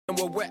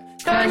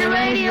Turn your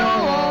radio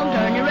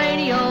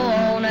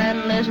on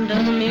and listen to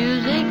the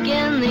music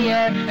in the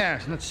air.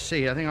 Yes, let's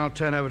see. I think I'll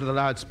turn over to the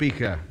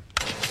loudspeaker.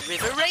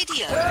 River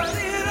Radio.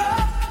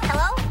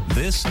 Hello?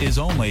 This is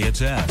only a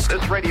test.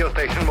 This radio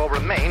station will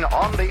remain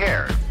on the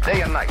air,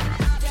 day and night.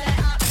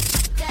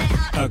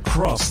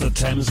 Across the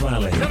Thames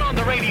Valley. Turn on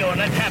the radio and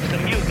let's have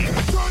some music.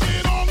 Turn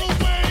it all the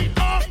way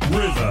up.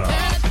 River.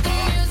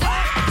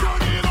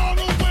 Turn it all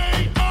the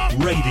way up.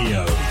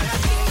 Radio.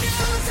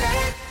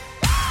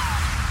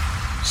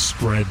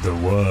 Spread the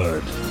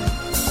word.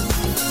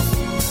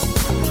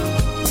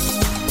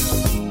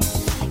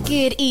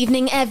 Good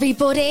evening,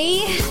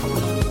 everybody.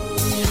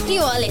 You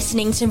are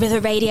listening to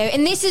River Radio,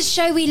 and this is a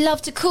show we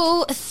love to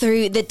call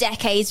Through the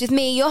Decades with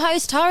me, your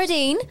host, Tara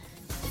Deane.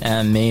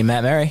 And me,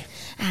 Matt Murray.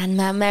 And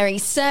Matt Murray.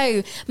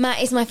 So,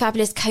 Matt is my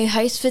fabulous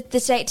co-host for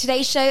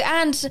today's show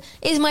and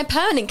is my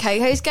permanent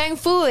co-host going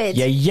forward.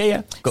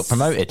 Yeah. Got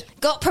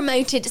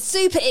promoted.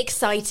 Super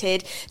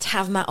excited to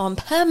have Matt on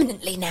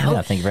permanently now.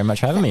 Yeah, thank you very much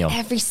for having me on.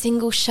 Every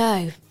single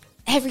show.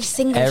 Every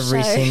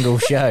single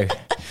show.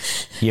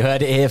 You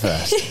heard it here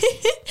first.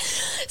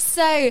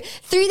 So,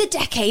 Through the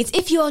Decades,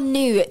 if you are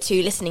new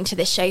to listening to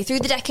this show, Through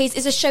the Decades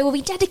is a show where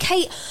we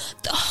dedicate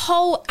the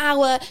whole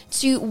hour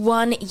to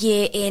 1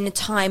 year in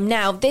time.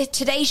 Now,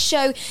 today's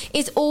show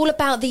is all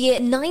about the year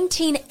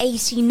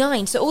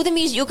 1989. So all the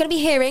music you're going to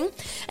be hearing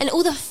and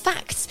all the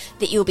facts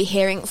that you'll be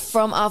hearing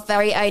from our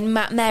very own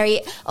Matt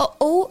Murray are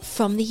all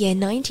from the year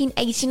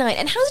 1989.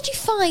 And how did you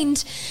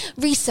find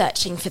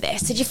researching for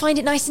this? Did you find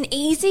it nice and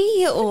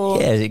easy?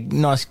 Or Yeah,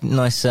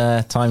 nice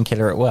time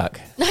killer at work.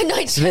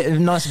 It's a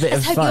nice bit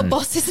of fun. Your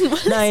boss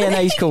isn't No,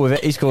 he's cool with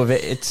it.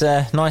 It's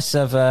nice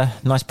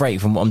break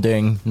from what I'm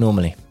doing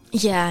normally.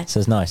 Yeah. So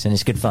it's nice and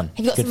it's good fun. Have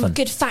you got some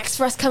good facts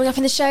for us coming up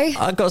in the show?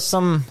 I've got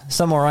some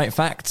alright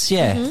facts,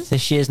 yeah. Mm-hmm.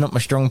 This year's not my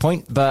strong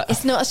point, but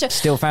it's not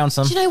still found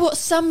some. Do you know what?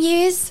 Some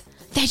years,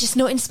 they're just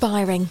not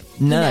inspiring.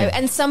 No. You know?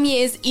 And some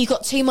years, you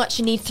got too much,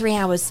 you need 3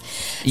 hours.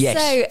 Yes.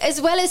 So,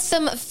 as well as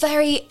some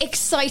very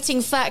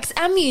exciting facts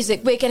and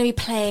music, we're going to be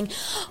playing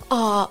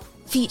our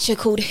feature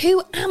called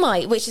Who Am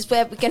I?, which is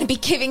where we're going to be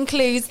giving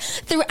clues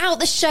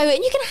throughout the show, and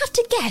you're going to have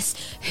to guess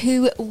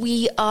who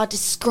we are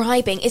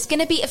describing. It's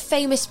going to be a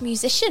famous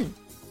musician.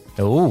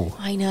 Oh,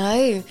 I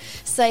know.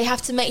 So you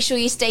have to make sure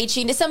you stay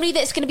tuned. It's somebody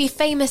that's going to be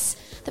famous,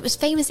 that was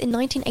famous in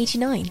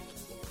 1989.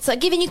 So I've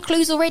given you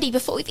clues already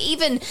before we've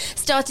even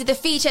started the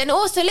feature. And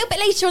also a little bit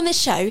later on the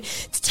show,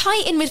 to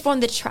tie in with one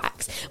of the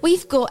tracks,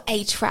 we've got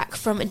a track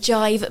from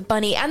Jive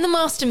Bunny and the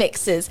Master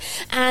Mixers,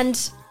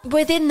 and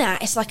within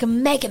that, it's like a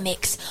mega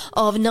mix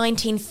of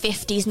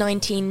 1950s,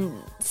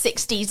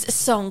 1960s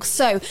songs.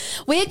 So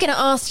we're going to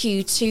ask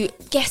you to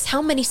guess how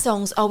many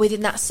songs are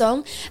within that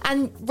song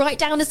and write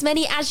down as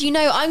many as you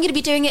know. I'm going to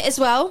be doing it as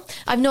well.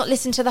 I've not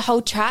listened to the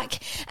whole track.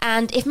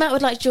 And if Matt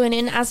would like to join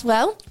in as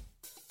well,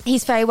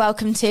 he's very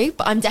welcome to,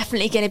 but I'm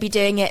definitely going to be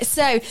doing it.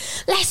 So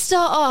let's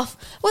start off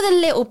with a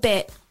little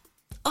bit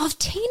of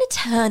Tina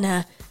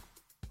Turner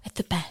with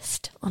The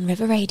Best on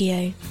River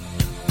Radio.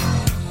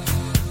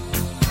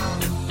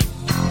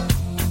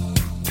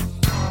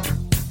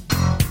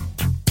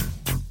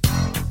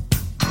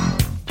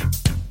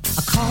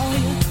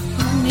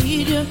 I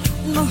need you,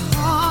 my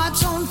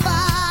heart's on fire.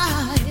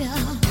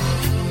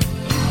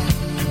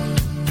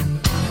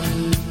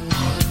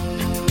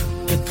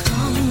 You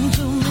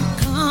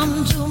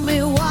come to me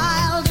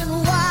wild and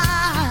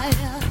wild.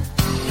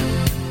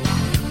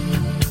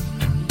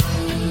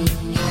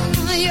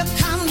 You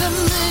come to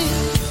me,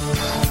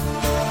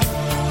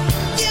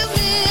 give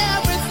me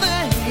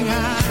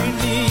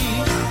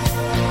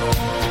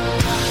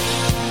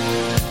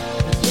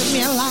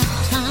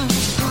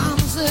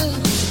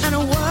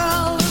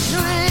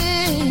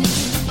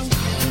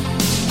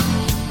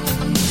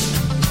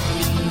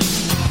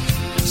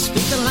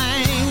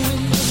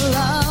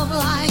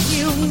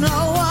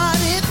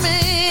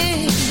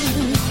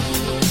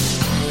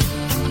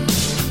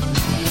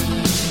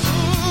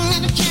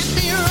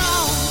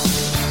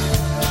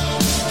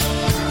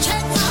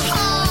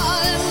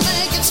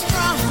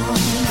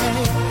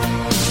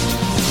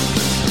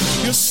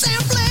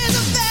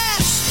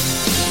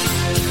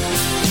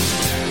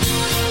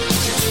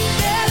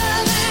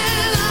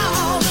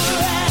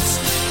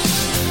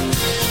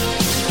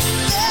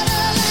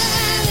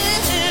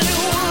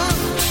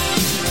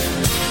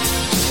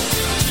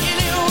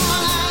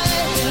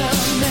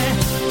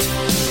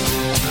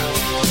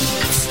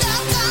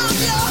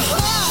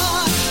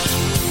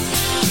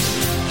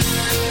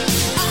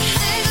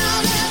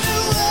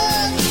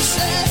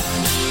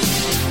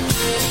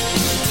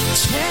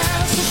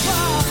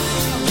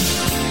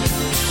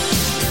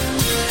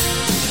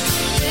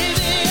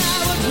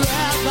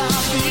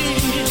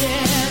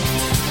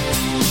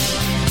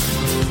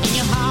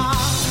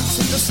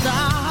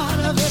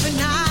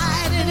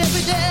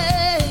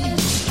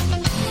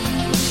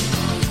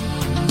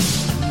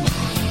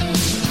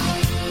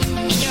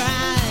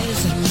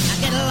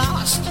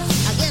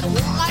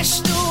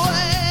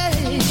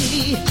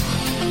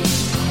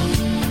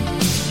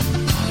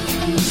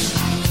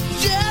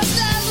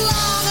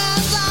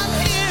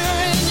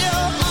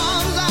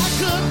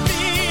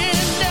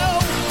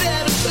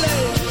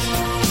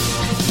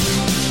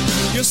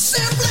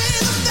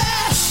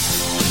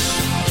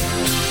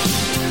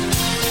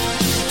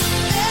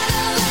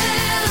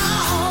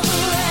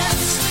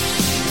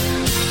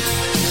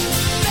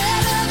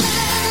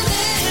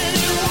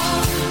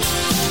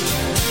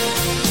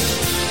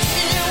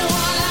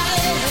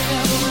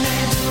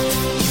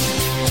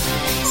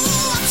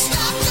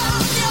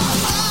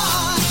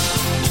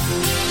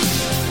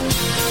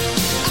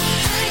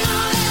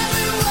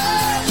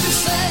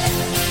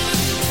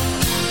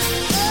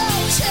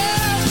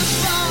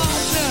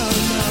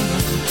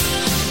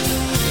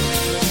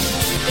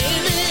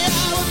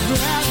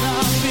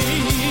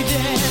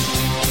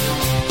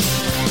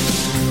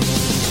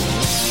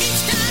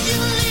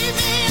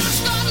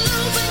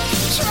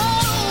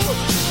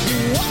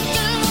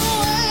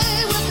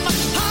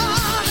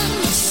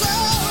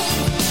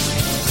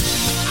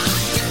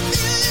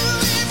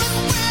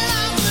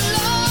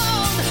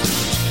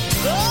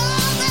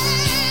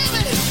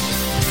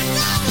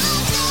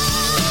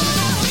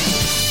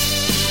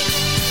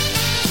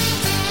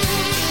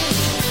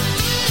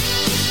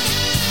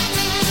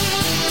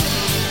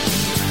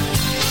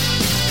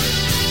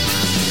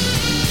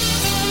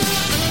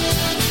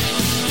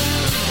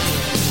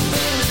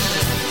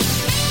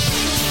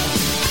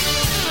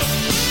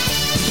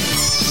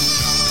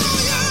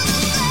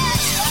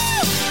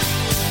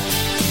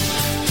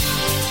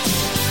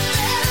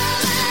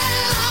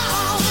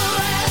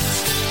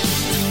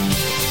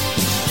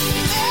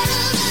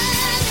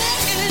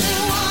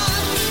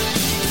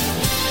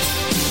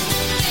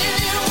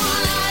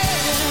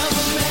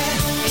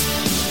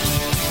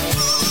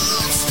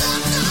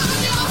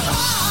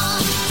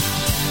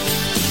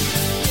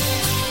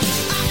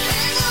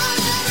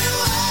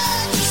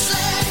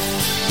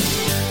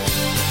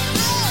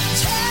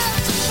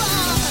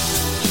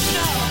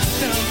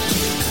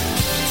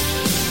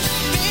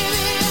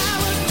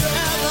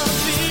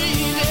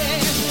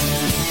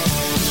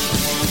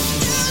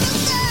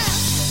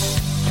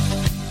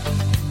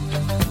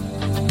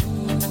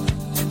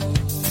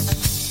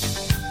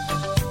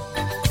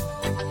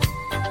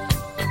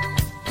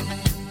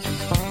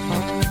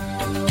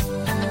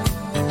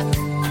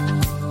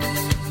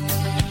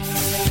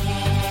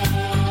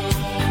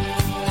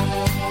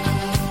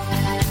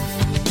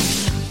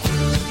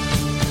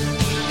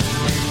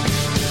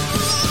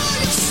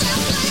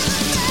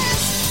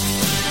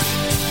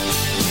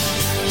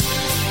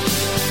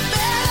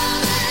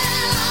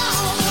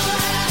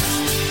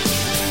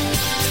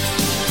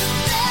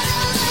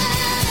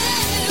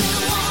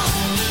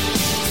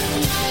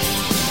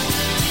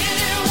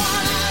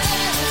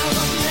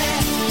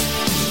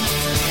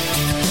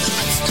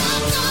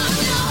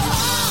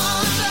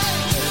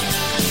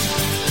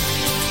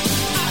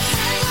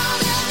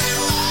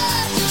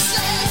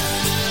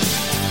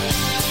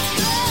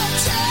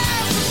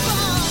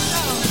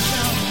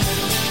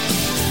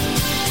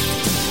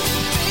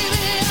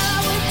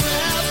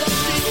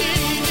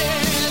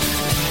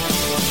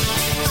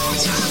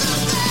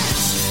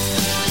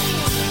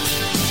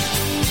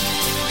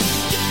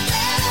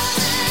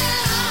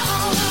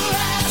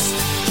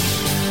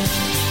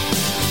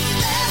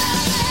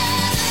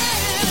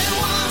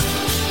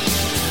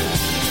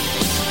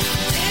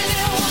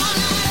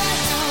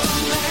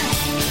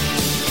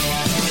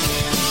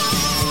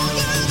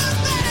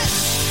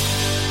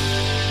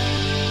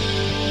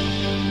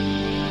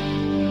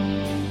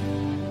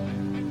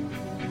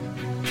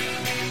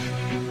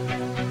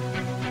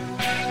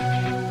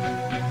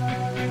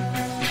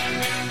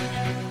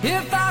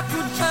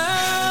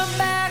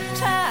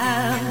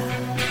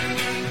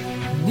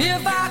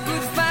If I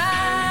could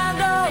find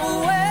a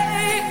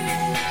way,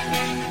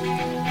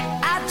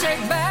 I'd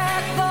take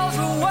back those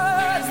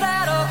words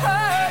that'll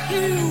hurt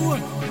you,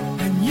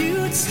 and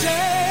you'd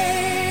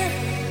stay.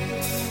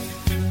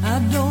 I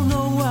don't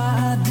know why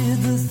I did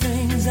the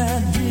things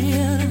I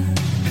did.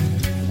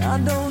 I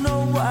don't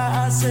know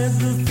why I said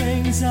the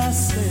things I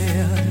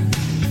said.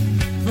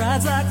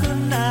 Pride's like a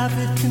knife,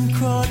 it can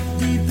cut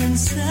deep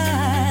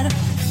inside.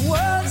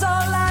 Words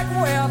are like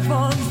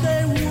weapons,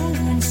 they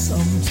wound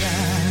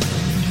sometimes.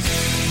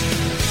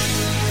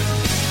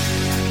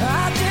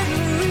 I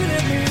didn't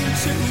really mean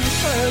to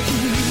hurt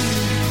you.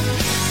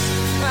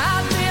 I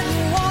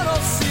didn't want to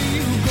see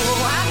you go.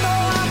 I know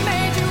I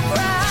made you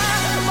cry,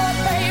 but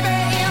baby,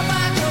 if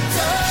I could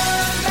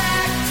turn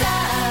back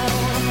time,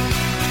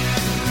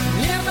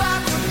 if I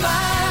could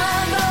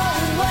find a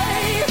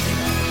way,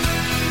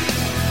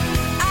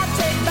 I'd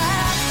take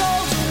back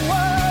those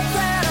words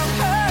that have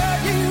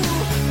hurt you.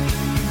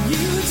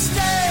 You'd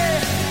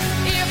stay.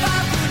 If I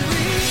could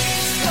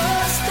reach the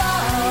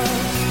stars,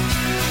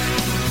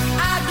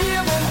 I'd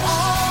give them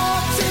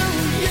all to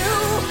you.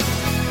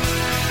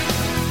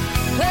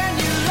 Then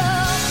you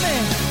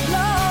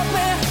love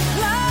me,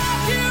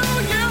 like you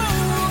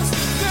used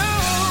to.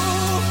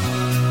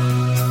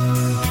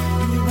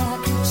 If I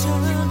could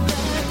turn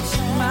back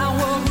time, my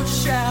world was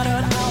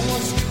shattered, I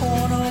was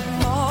torn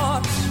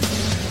apart.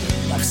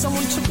 Like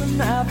someone took a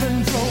knife and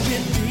drove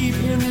it deep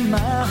in my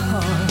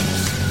heart.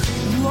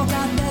 You walked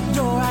out that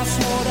door, I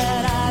swore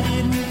that I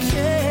didn't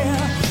care.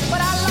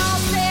 But I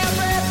lost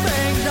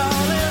everything,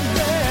 darling,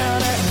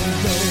 then and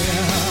there.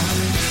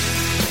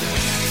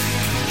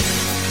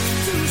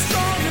 Too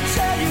strong to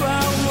tell you I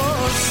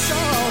was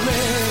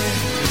sorry.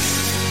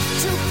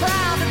 Too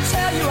proud to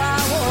tell you I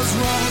was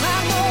wrong. I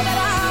know that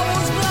I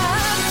was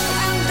blind.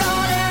 And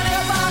darling,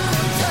 if I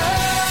could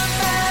turn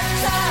back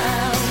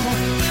time,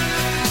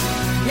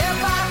 if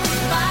I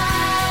could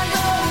find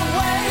a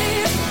way,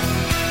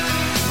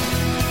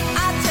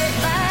 I'd take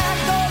back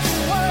those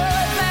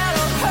words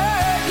that'll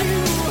hurt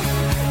you,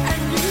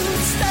 and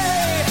you'd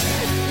stay.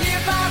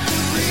 If I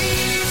could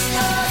reach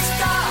the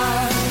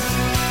stars,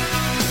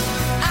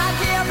 I'd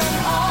give them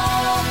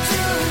all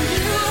to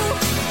you.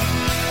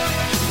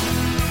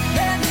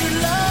 Then you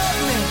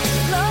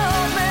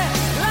love me,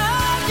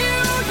 like you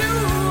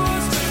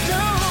used to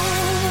do.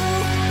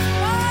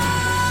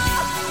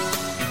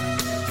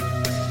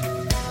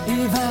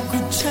 If I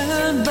could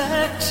turn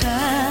back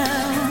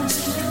time,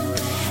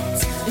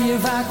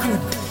 if I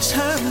could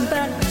turn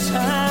back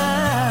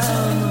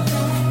time,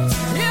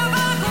 if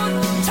I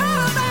could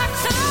turn back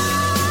time,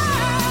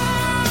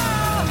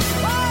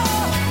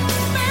 oh,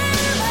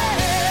 baby.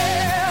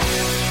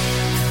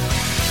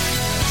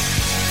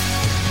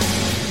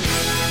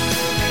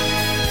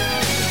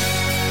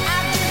 I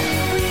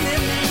didn't really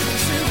mean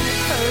to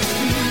hurt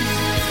you.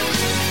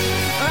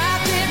 I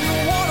didn't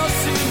want to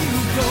see you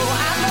go.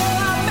 I know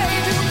I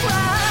made you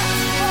cry,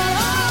 but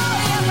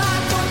oh, if I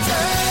could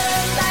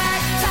turn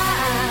back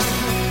time,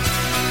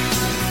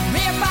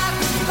 if I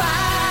could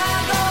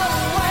find a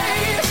way,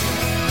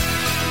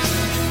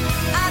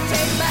 I'd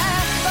take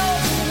back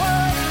those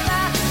words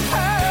that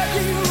hurt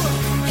you.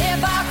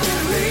 If I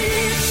could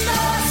reach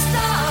the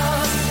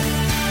stars,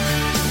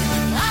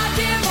 I'd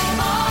give them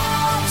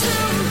all to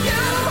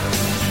you.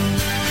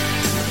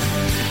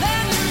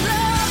 Then you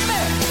love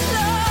me,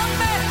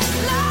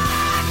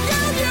 like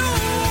you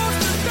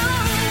used to do.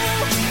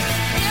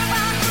 If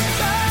I could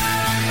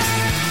turn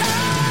back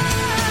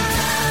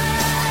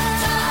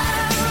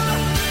time,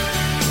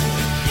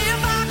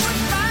 if I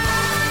could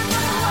find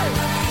a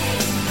way,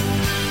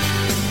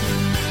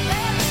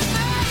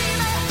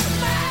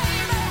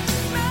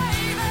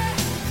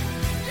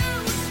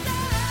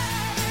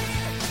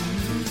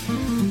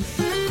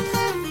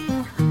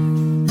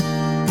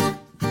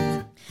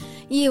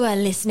 You are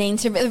listening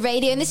to the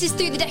radio, and this is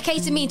Through the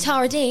Decades of me,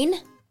 Tara Deane.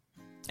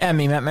 And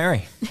me, Matt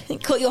Murray.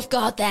 Caught you off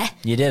guard there.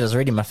 You did. I was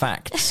reading my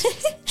facts.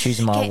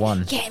 Choosing my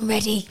one. Getting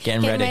ready.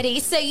 Getting ready.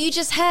 So you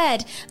just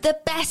heard The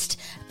Best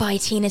by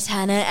Tina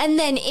Turner, and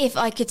then If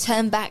I Could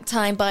Turn Back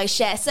Time by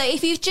Cher. So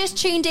if you've just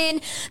tuned in,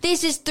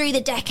 this is Through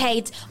the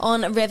Decades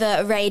on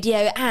River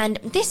Radio, and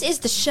this is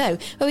the show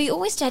where we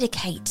always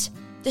dedicate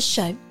the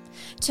show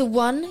to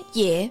 1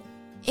 year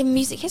in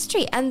music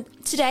history. And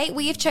today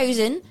we have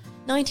chosen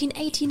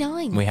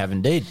 1989. We have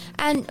indeed.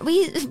 And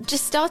we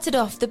just started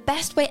off the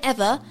best way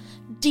ever,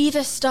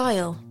 diva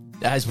style.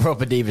 That is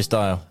proper diva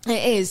style.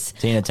 It is.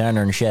 Tina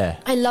Turner and Cher.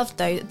 I love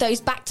those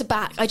back to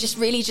back. I was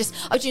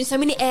doing so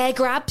many air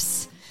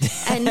grabs.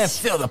 And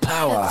feel the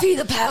power. Feel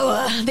the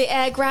power. The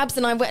air grabs,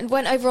 and I went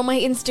over on my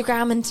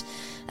Instagram and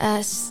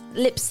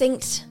lip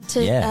synced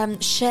to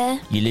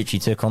Cher. You literally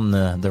took on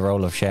the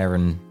role of Cher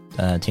and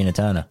Tina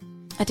Turner.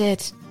 I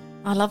did.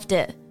 I loved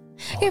it.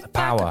 The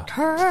power.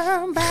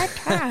 Turn back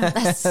time.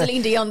 That's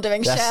Celine Dion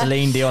doing Cher. That's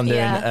Celine Dion doing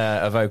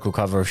a vocal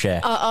cover of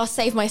Cher. I'll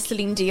save my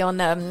Celine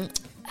Dion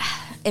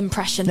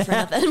impression for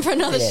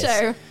another Yes.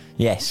 show.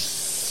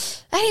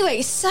 Yes.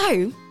 Anyway,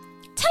 so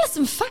tell us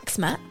some facts,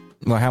 Matt.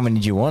 Well, how many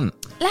do you want?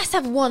 Let's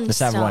have one to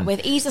start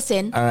with. Ease us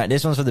in. All right,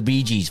 this one's for the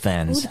Bee Gees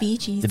fans. Oh, the Bee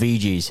Gees. The Bee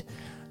Gees.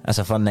 That's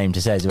a fun name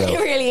to say as well. It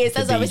really is. The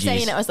As I was Bee Gees.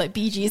 saying it, I was like,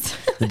 Bee Gees.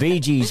 The Bee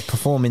Gees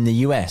perform in the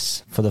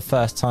US for the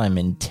first time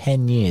in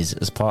 10 years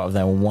as part of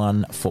their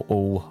One for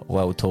All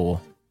World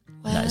Tour.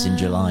 Wow. That is in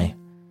July.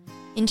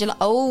 In July.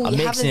 Oh, I'm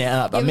mixing it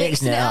up. I'm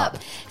mixing it up.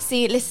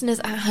 See, listeners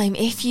at home,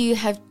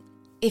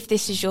 if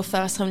this is your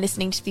first time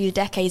listening to View the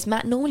Decades,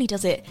 Matt normally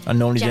does it. I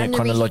normally do it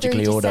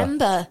chronologically order.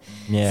 December.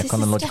 Yeah, so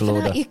chronological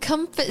order. Out your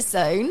comfort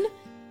zone.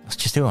 That's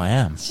just who I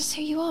am. It's just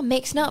who you are,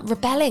 mixing up,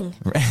 rebelling.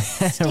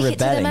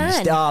 Rebelling.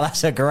 Oh,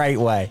 that's a great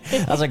way.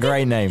 That's a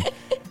great name.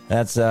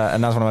 That's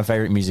one of my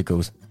favourite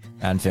musicals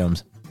and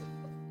films.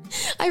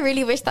 I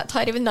really wish that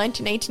tied in with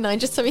 1989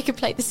 just so we could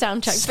play the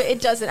soundtrack, but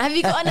it doesn't. Have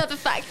you got another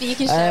fact that you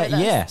can share with us?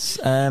 Yes.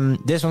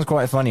 This one's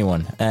quite a funny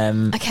one.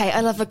 Okay,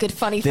 I love a good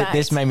funny fact.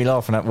 This made me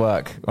laugh when I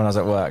was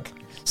at work.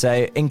 So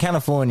in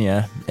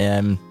California,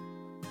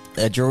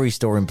 a jewelry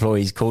store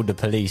employees called the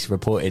police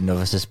reporting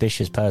of a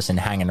suspicious person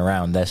hanging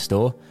around their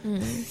store.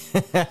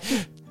 It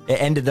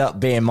ended up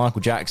being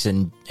Michael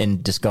Jackson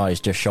in disguise,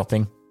 just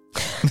shopping.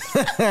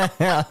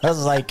 I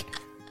was like,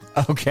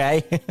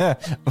 okay,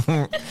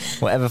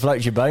 whatever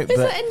floats your boat. Was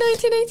that in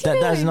 1989?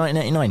 That was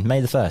 1989,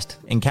 May the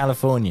 1st. In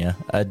California,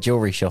 a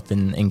jewelry shop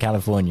in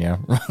California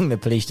rang the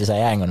police to say,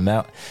 hang on a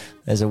minute,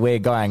 there's a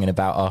weird guy hanging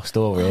about our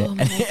store here.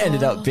 And it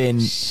ended up being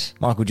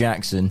Michael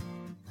Jackson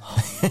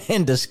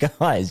in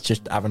disguise,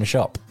 just having a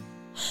shop.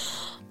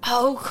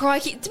 Oh,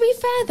 crikey. To be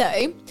fair,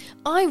 though,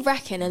 I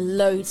reckon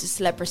loads of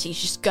celebrities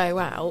just go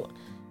out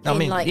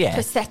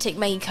prosthetic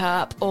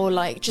makeup or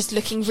like just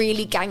looking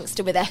really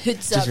gangster with their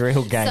hoods up. Just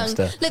real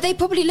gangster. Look, they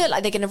probably look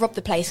like they're going to rob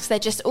the place because they're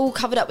just all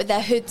covered up with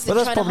their hoods and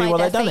that's trying to probably hide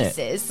why their they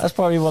faces. That's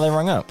probably why they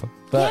rung up.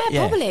 But,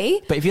 yeah,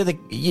 probably. But if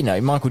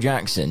you're Michael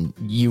Jackson,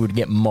 you would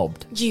get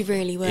mobbed. You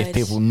really would. If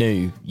people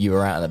knew you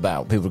were out and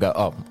about, people would go,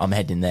 oh, I'm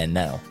heading there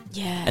now.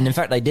 Yeah. And in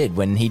fact, they did.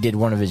 When he did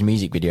one of his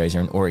music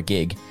videos or a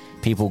gig,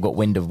 people got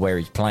wind of where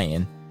he's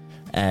playing.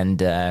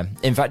 And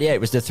in fact,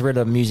 it was the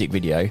Thriller music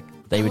video.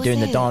 They were doing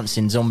the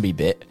dancing zombie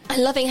bit.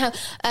 I'm loving how,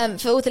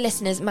 for all the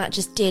listeners, Matt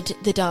just did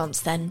the dance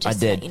then. Just I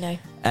did. To let you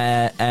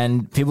know.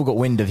 And people got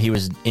wind of he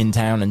was in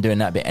town and doing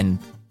that bit. And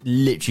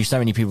literally so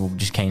many people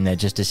just came there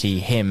just to see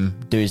him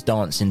do his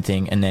dancing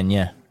thing. And then,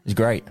 it was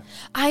great.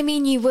 I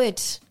mean, you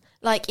would.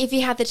 Like, if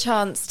you had the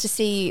chance to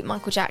see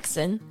Michael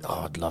Jackson...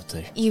 Oh, I'd love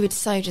to. You would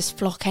so just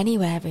flock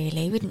anywhere,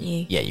 really, wouldn't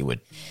you? Yeah, you would.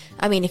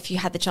 I mean, if you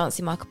had the chance to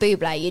see Michael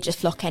Bublé, you'd just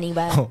flock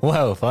anywhere.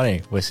 Well,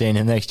 funny. We're seeing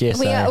him next year,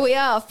 We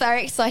are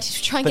very excited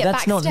to try and get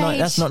backstage.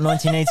 That's not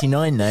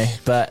 1989, though,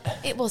 but...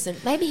 It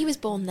wasn't. Maybe he was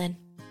born then.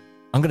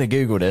 I'm going to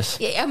Google this.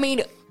 Yeah, I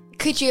mean,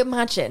 could you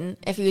imagine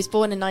if he was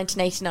born in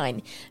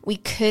 1989? We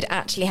could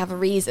actually have a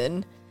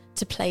reason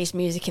to play his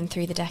music in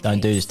Through the Decades. Don't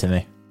do this to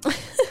me.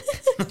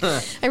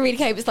 I really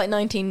hope it's like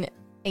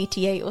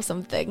 1988 or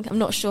something. I'm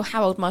not sure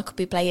how old Michael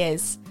Bublé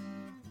is.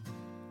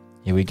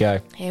 Here we go.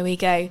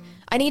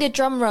 I need a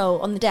drum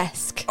roll on the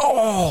desk.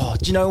 Oh,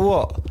 do you know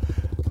what?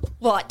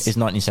 What? It's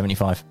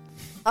 1975.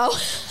 Oh.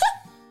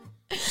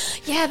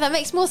 Yeah, that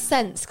makes more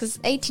sense because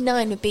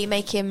 89 would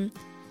make him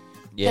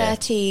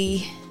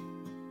 30.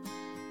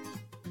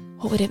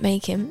 What would it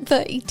make him?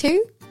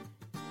 32?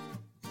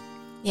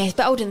 Yeah, he's a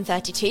bit older than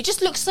 32. He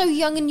just looks so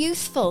young and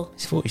youthful.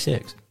 He's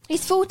 46.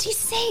 He's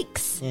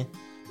 46. Yeah.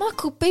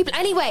 Michael Bublé.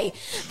 Anyway,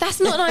 that's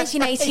not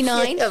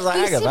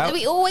 1989.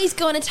 We always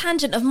go on a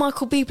tangent of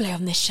Michael Bublé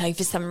on this show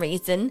for some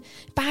reason.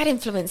 Bad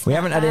influence. We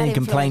haven't had any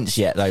complaints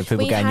yet, though.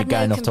 People you're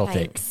going off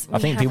topic. I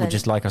think people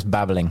just like us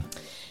babbling.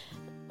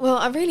 Well,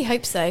 I really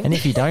hope so. And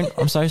if you don't,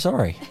 I'm so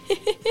sorry.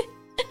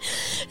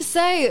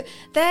 So,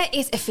 there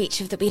is a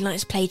feature that we like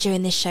to play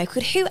during this show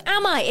called Who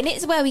Am I? And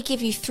it's where we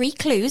give you 3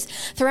 clues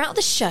throughout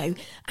the show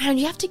and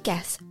you have to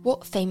guess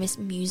what famous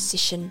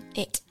musician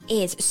it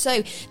is.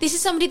 So, this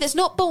is somebody that's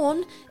not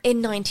born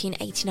in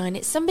 1989.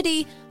 It's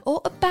somebody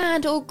or a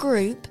band or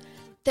group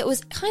that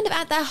was kind of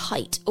at their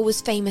height or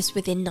was famous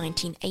within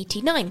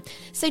 1989.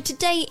 So,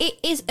 today it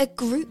is a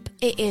group,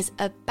 it is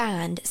a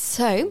band.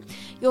 So,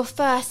 your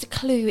first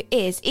clue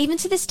is, even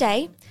to this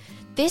day,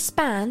 this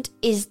band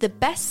is the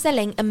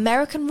best-selling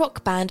American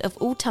rock band of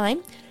all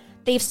time.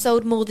 They've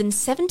sold more than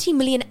 70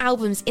 million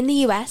albums in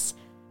the US,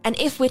 and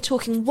if we're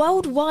talking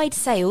worldwide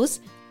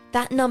sales,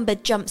 that number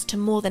jumps to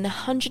more than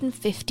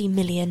 150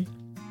 million.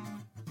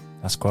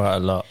 That's quite a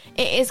lot.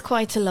 It is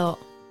quite a lot,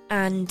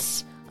 and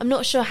I'm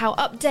not sure how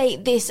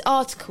up-to-date this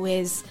article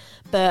is,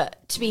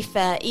 but to be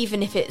fair,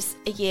 even if it's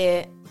a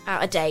year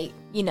out of date,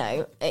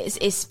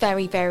 it's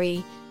very,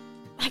 very...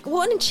 Like,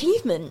 what an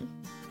achievement.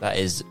 That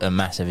is a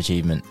massive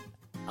achievement.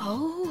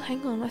 Oh,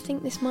 hang on. I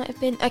think this might have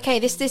been... Okay,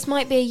 this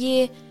might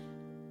be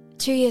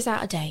 2 years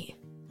out of date.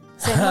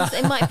 So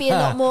it might be a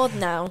lot more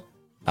now.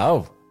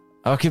 Oh,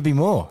 it could be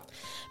more.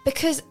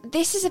 Because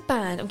this is a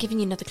band... I'm giving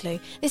you another clue.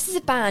 This is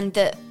a band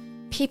that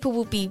people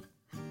will be...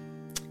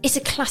 It's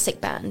a classic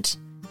band.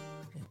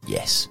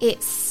 Yes.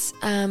 It's...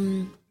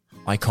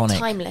 iconic.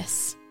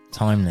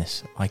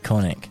 Timeless.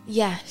 Iconic.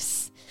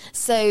 Yes.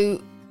 So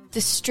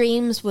the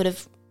streams would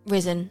have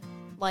risen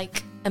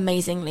like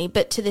amazingly,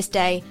 but to this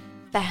day,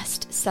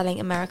 best-selling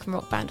American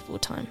rock band of all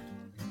time,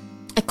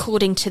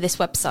 according to this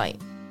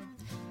website.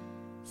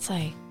 So,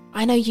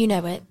 I know you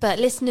know it, but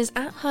listeners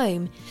at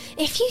home,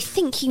 if you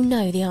think you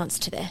know the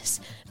answer to this,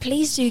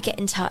 please do get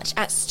in touch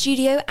at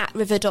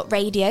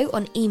studio@river.radio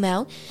on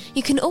email.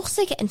 You can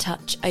also get in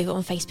touch over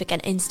on Facebook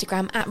and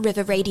Instagram at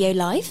River Radio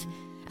Live.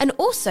 And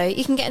also,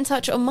 you can get in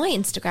touch on my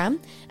Instagram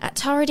at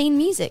Tara Deane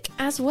Music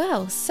as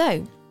well.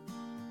 So,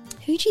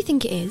 who do you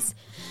think it is?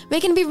 We're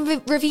going to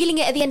be revealing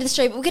it at the end of the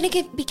show, but we're going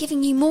to be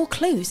giving you more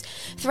clues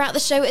throughout the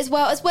show as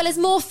well as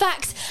more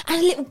facts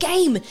and a little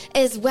game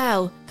as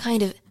well.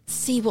 Kind of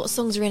see what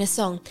songs are in a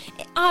song.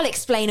 I'll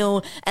explain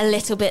all a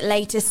little bit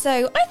later.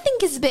 So I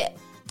think it's a bit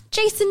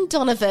Jason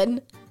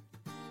Donovan.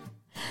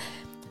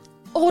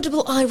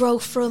 Audible eye roll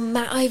from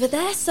Matt over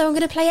there, so I'm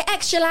going to play it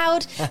extra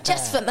loud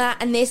just for Matt.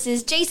 And this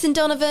is Jason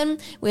Donovan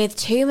with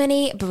Too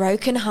Many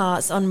Broken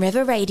Hearts on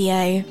River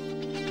Radio.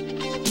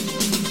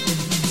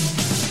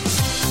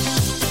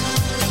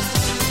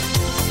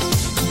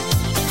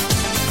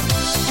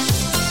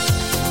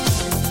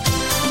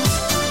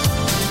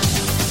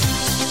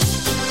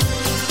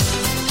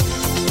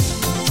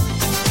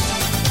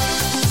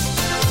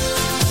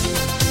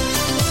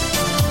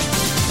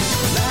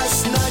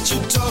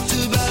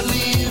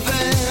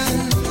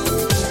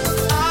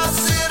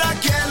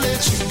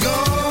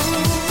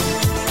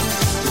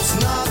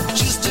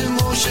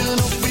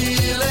 Emotional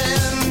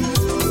feeling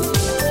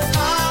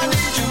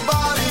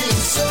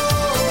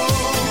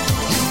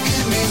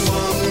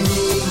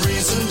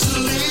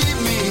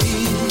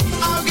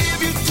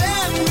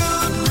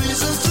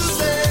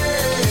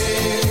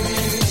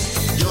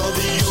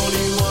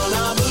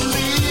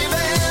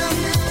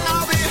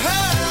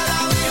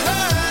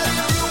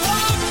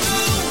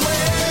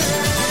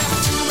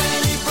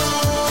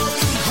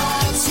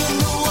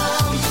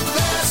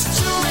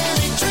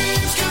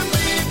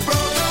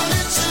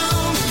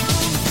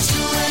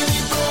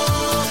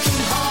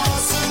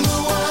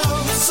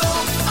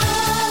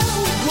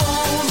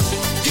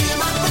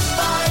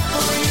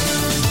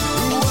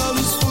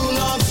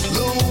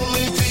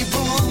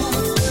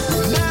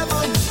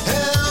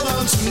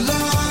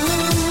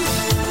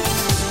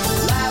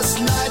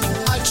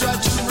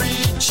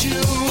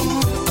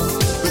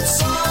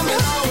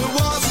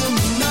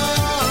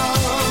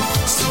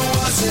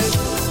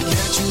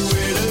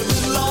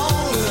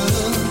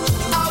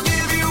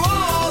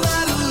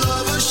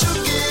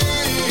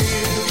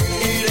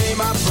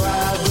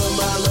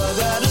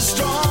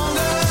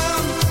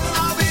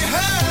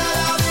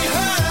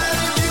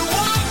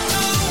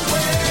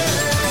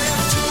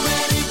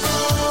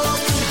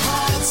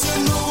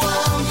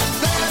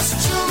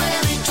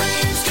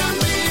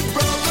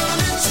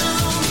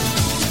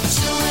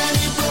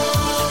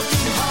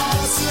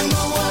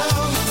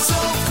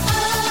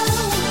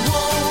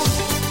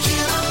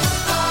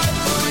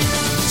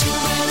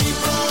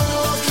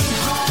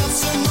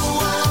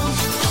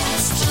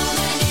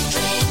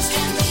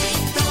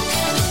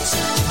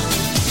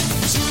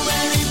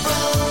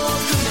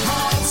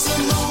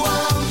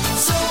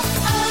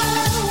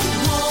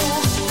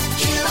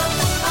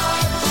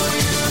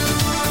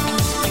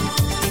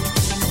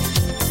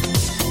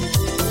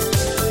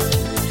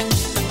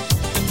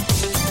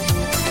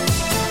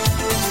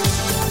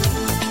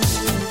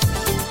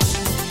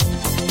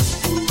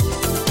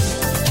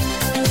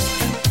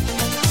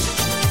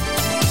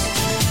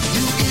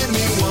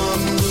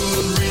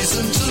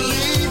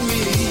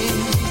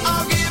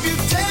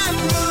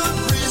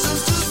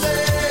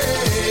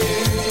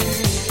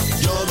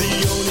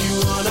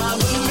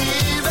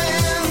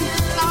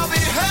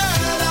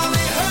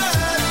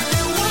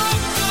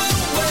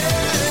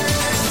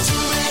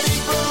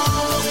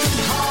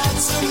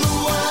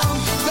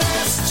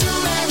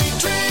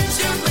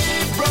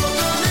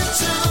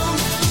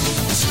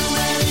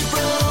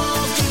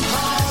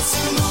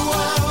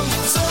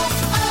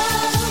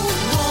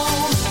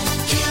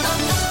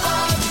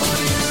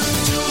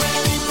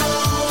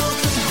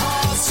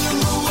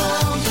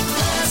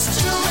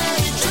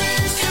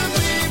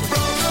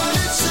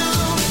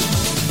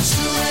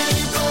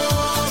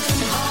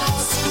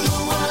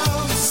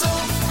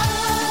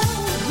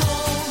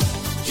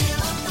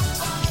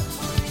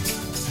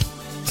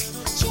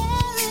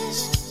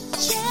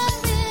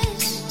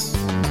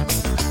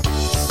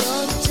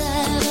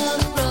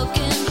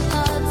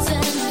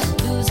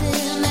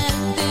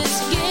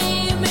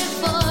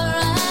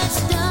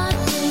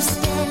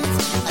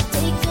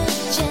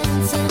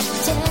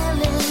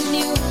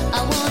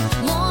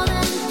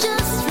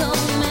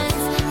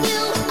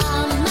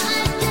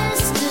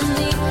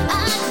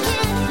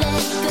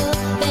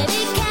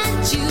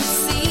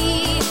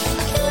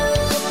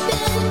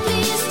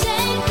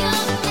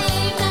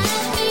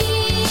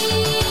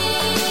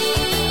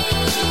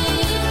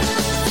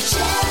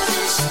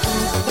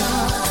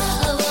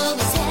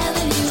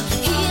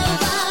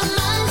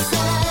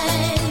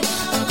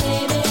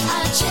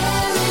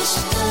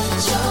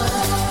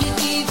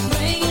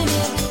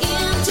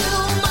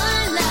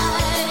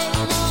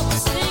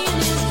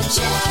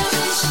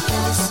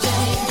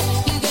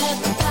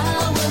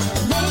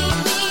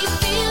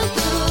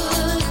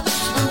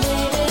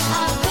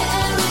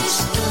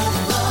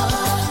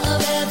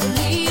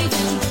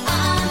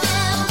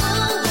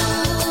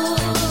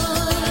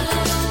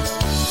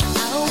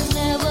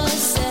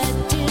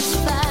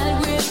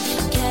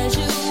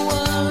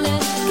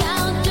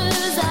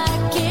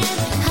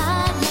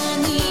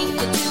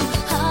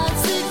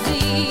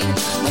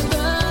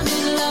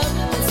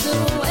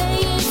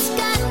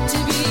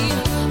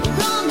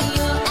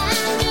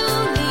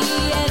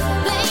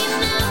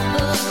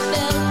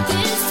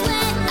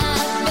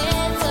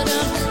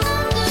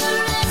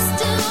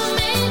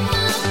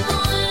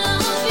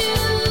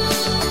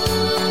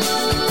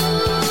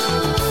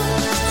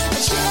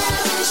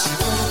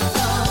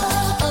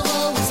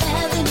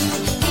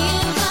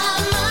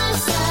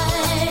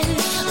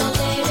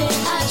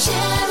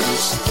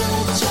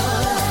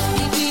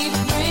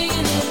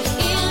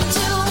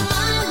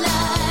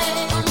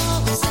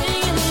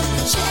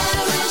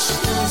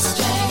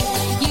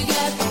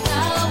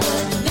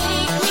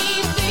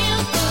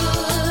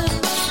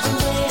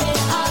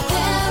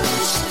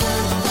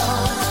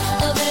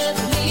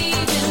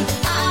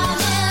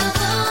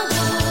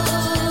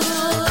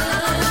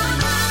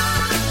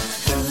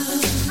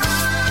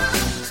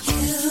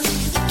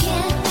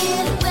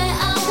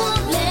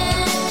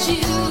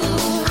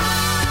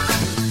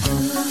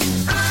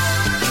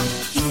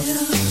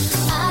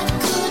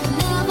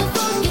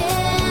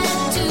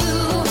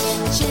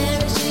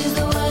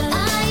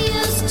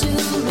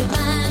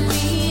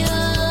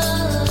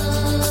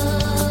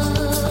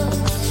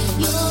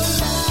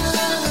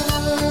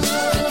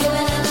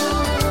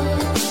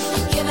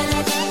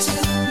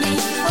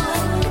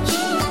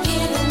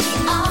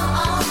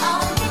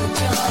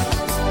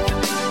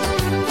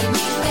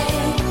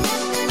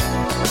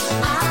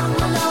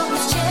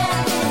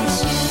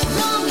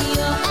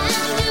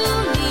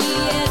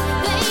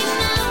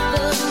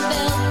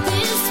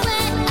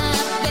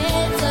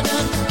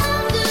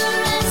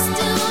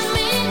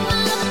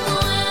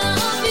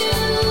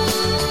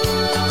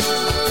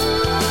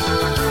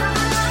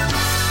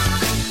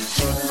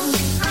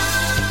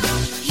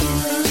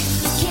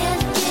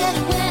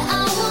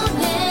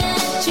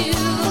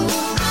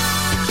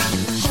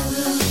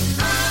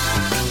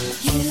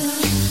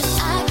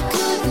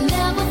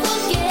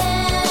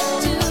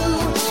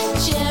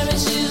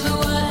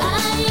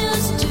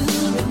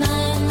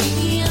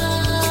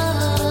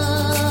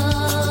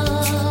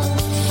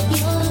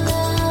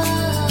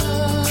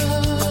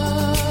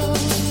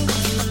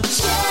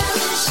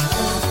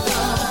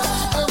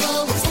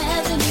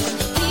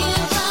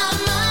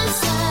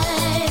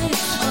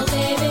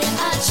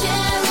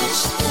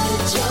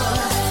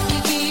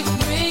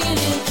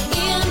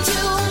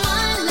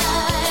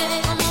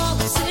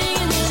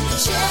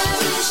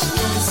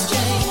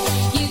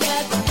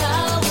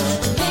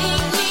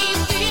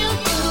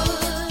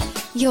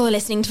You're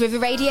listening to River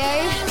Radio,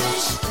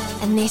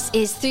 and this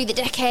is Through the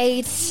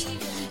Decades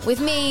with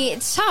me,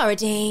 Tara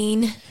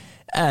Deane.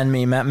 And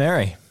me, Matt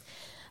Murray.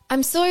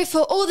 I'm sorry for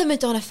all the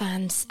Madonna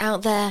fans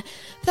out there.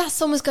 That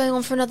song was going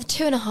on for another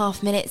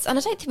 2.5 minutes, and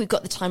I don't think we've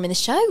got the time in the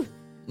show.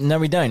 No,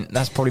 we don't.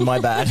 That's probably my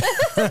bad.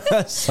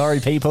 Sorry,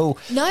 people.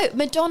 No,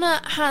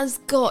 Madonna has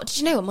got...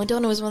 Do you know what?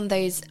 Madonna was one of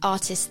those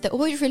artists that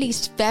always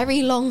released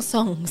very long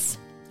songs.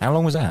 How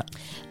long was that?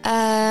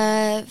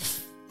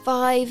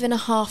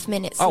 5.5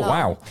 minutes long.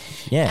 Wow.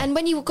 Yeah. And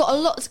when you've got a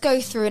lot to go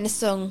through in a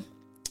song,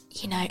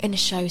 you know, in a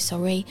show,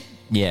 sorry.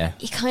 Yeah.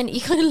 You're kind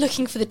of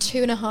looking for the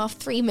 2.5,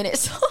 3 minute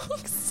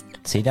songs.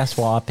 See, that's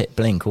why I pick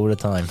Blink all the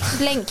time.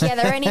 Blink, yeah,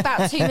 they're only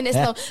about 2 minutes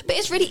long. But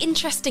it's really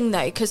interesting,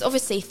 though, because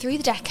obviously through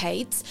the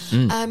decades,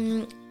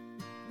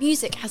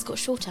 music has got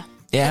shorter.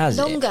 It has.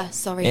 Longer,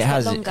 sorry. It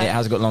has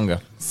got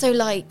longer. So,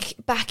 like,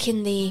 back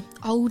in the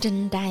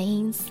olden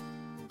days,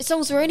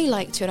 songs were only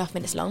like 2.5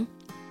 minutes long.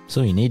 That's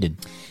all you needed.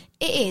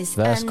 It is.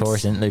 Verse,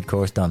 chorus, interlude,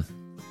 chorus, done.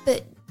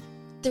 But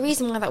the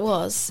reason why that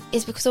was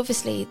is because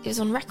obviously it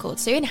was on record,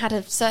 so you only had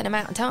a certain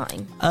amount of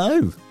time.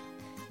 Oh.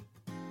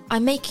 I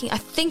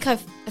think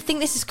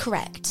this is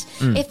correct.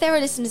 If there are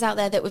listeners out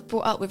there that were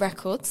brought up with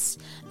records,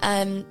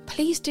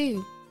 please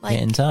do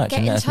get in touch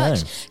and let us know.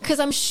 Because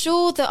I'm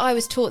sure that I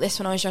was taught this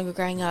when I was younger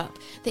growing up.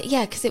 That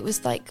because it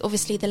was like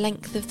obviously the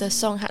length of the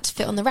song had to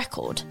fit on the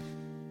record.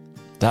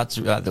 That's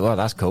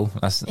cool.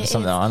 That's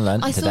something that I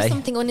learned today. I saw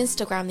something on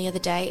Instagram the other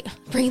day,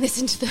 bringing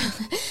this into the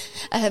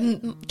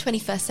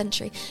 21st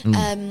century.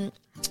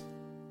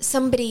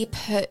 Somebody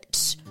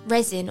put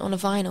resin on a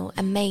vinyl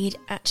and made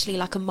actually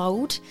like a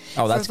mould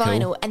for a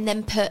vinyl, cool. and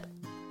then put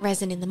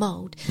resin in the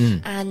mould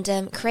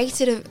and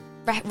created a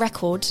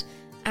record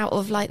out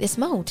of like this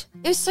mould.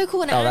 It was so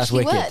cool, and it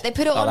actually worked. They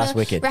put it on a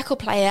record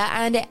player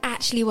and it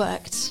actually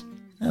worked.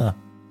 Oh.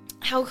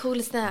 How cool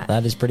is that?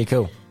 That is pretty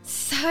cool.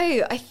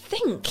 So I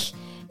think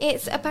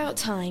it's about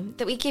time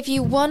that we give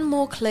you one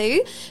more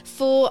clue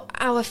for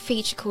our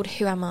feature called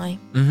Who Am I?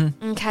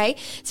 Mm-hmm. Okay,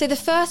 so the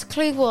first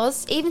clue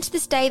was, even to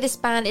this day, this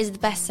band is the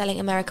best-selling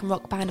American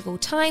rock band of all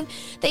time.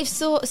 They've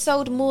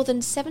sold more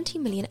than 70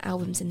 million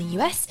albums in the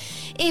US.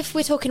 If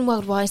we're talking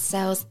worldwide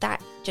sales,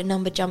 that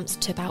number jumps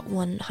to about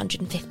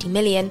 150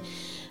 million.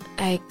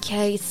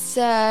 Okay,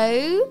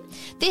 so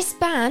this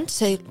band,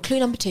 so clue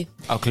number 2.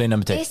 Oh, clue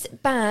number 2. This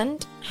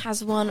band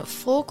has won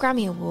 4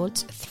 Grammy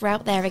Awards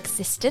throughout their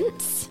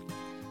existence.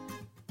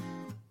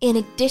 In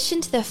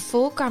addition to the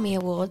 4 Grammy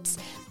Awards,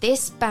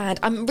 this band...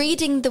 I'm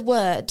reading the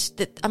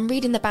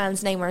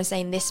band's name where I'm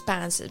saying this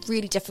band, so it's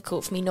really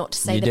difficult for me not to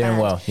say the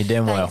band. You're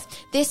doing well.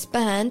 This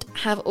band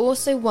have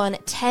also won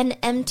 10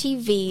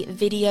 MTV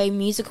Video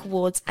Music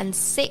Awards and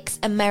 6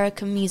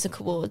 American Music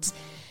Awards.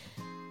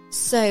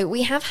 So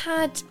we have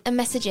had a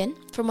message in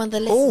from one of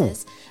the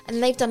listeners,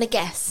 and they've done a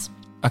guess.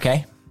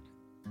 Okay.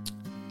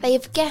 They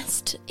have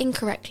guessed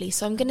incorrectly,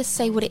 so I'm going to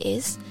say what it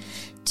is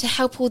to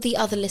help all the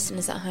other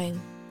listeners at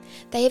home.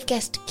 They have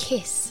guessed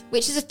Kiss,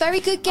 which is a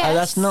very good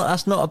guess. Oh,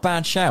 that's not a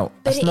bad shout.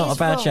 But that's not a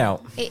bad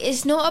shout. It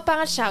is not a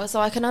bad shout, so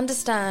I can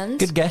understand.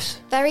 Good guess.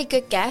 Very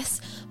good guess,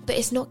 but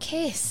it's not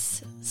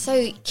Kiss.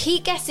 So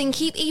keep guessing,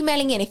 keep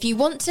emailing in. If you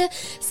want to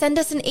send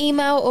us an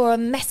email or a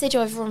message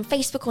over on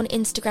Facebook or on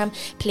Instagram,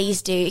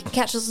 please do. You can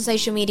catch us on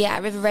social media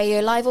at River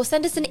Radio Live, or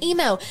send us an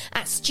email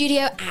at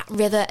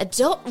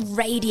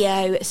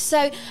studio@river.radio. So,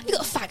 have you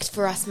got a fact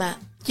for us, Matt?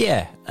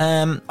 Yeah,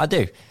 I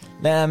do.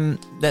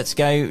 Let's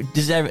go.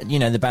 Does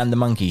the band The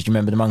Monkees? Do you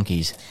remember The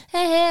Monkees?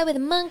 Hey, with the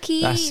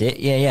Monkees. That's it.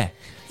 Yeah.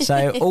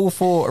 So all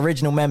 4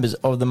 original members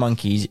of The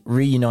Monkees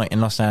reunite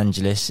in Los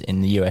Angeles in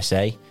the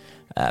USA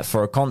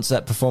for a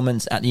concert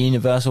performance at the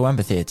Universal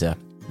Amphitheatre.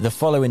 The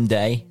following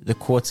day, the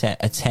quartet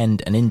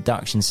attend an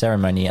induction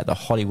ceremony at the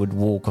Hollywood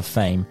Walk of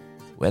Fame,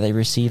 where they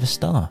receive a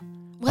star.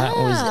 Wow. That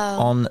was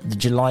on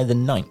July the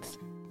 9th,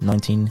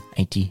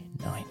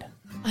 1989.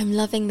 I'm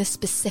loving the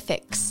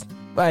specifics.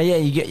 Well,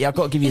 yeah, I've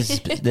got to give you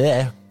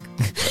there.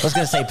 I was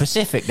going to say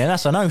Pacific, then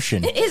that's an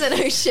ocean. It is an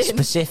ocean.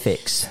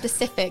 Specifics.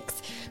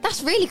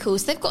 That's really cool.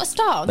 So they've got a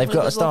star. They've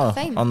got a star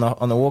on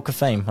the Walk of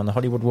Fame, on the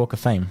Hollywood Walk of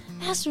Fame.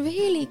 That's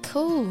really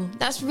cool.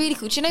 Do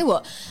you know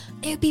what?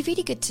 It would be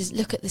really good to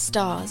look at the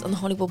stars on the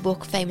Hollywood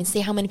Walk of Fame and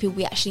see how many people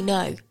we actually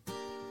know.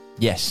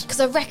 Yes. Because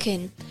I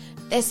reckon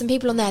there's some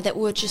people on there that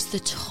were just the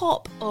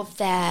top of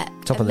their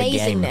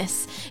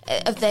amazingness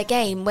of their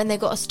game when they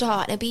got a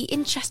star. And it'd be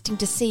interesting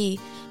to see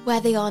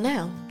where they are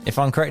now. If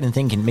I'm correct in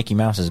thinking, Mickey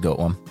Mouse has got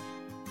one.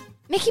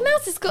 Mickey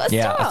Mouse has got a star?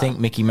 Yeah, I think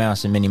Mickey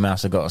Mouse and Minnie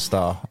Mouse have got a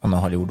star on the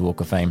Hollywood Walk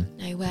of Fame.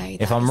 No way.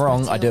 If I'm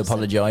wrong, I do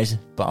apologise,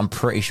 but I'm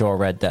pretty sure I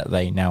read that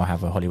they now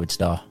have a Hollywood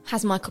star.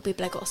 Has Michael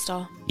Bublé got a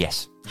star?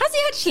 Yes. Has he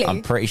actually?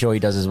 I'm pretty sure he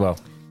does as well.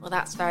 Well,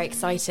 that's very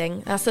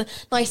exciting. That's a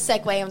nice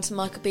segue onto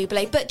Michael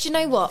Bublé. But do you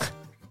know what?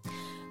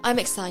 I'm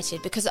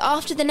excited because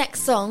after the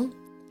next song,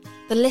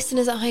 the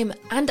listeners at home,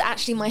 and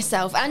actually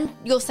myself, and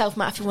yourself,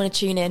 Matt, if you want to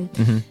tune in.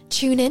 Mm-hmm.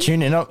 Tune in?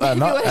 Tune in.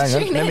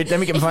 Let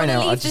me get my phone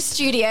out. Leave the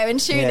studio and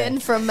tune in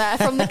from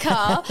the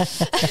car.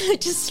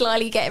 Just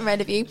slyly getting rid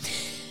of you.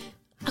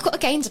 I've got a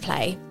game to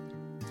play.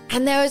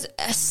 And there was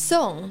a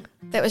song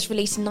that was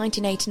released in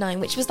 1989,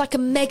 which was like a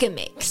mega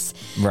mix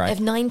of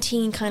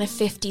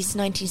 1950s,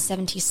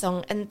 1970s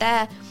song. And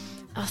there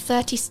are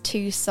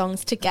 32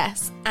 songs to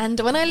guess. And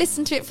when I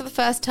listened to it for the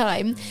first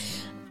time,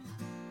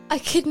 I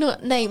could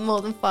not name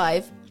more than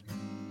 5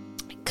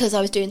 because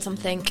I was doing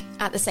something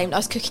at the same time. I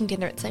was cooking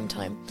dinner at the same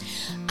time.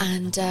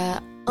 And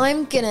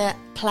I'm going to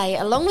play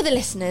along with the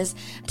listeners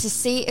to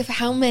see if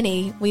how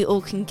many we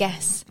all can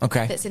guess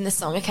that's in the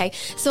song. Okay,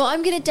 so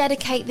I'm going to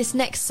dedicate this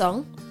next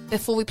song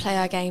before we play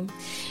our game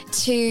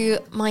to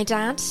my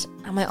dad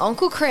and my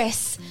Uncle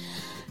Chris.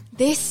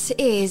 This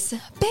is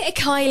Bit of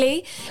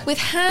Kylie with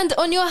Hand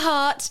on Your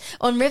Heart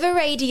on River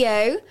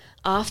Radio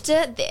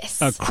after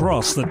this.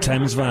 Across the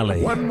Thames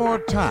Valley. One more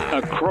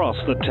time. Across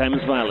the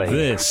Thames Valley.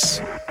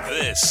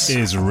 This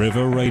is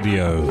River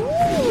Radio.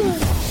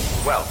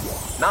 Well,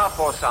 now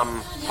for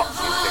some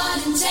pop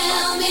music.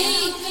 Tell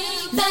me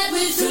that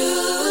we're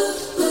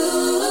through.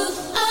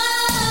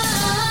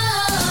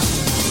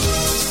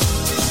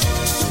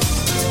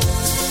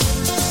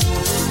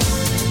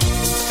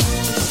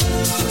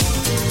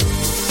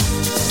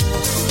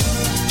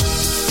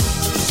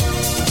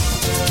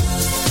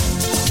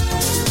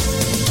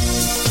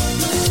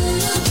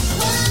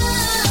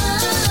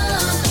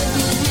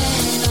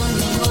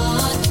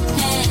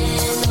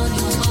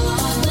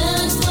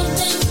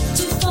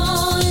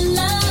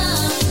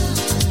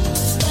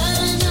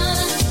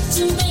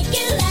 To make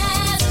it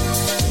last,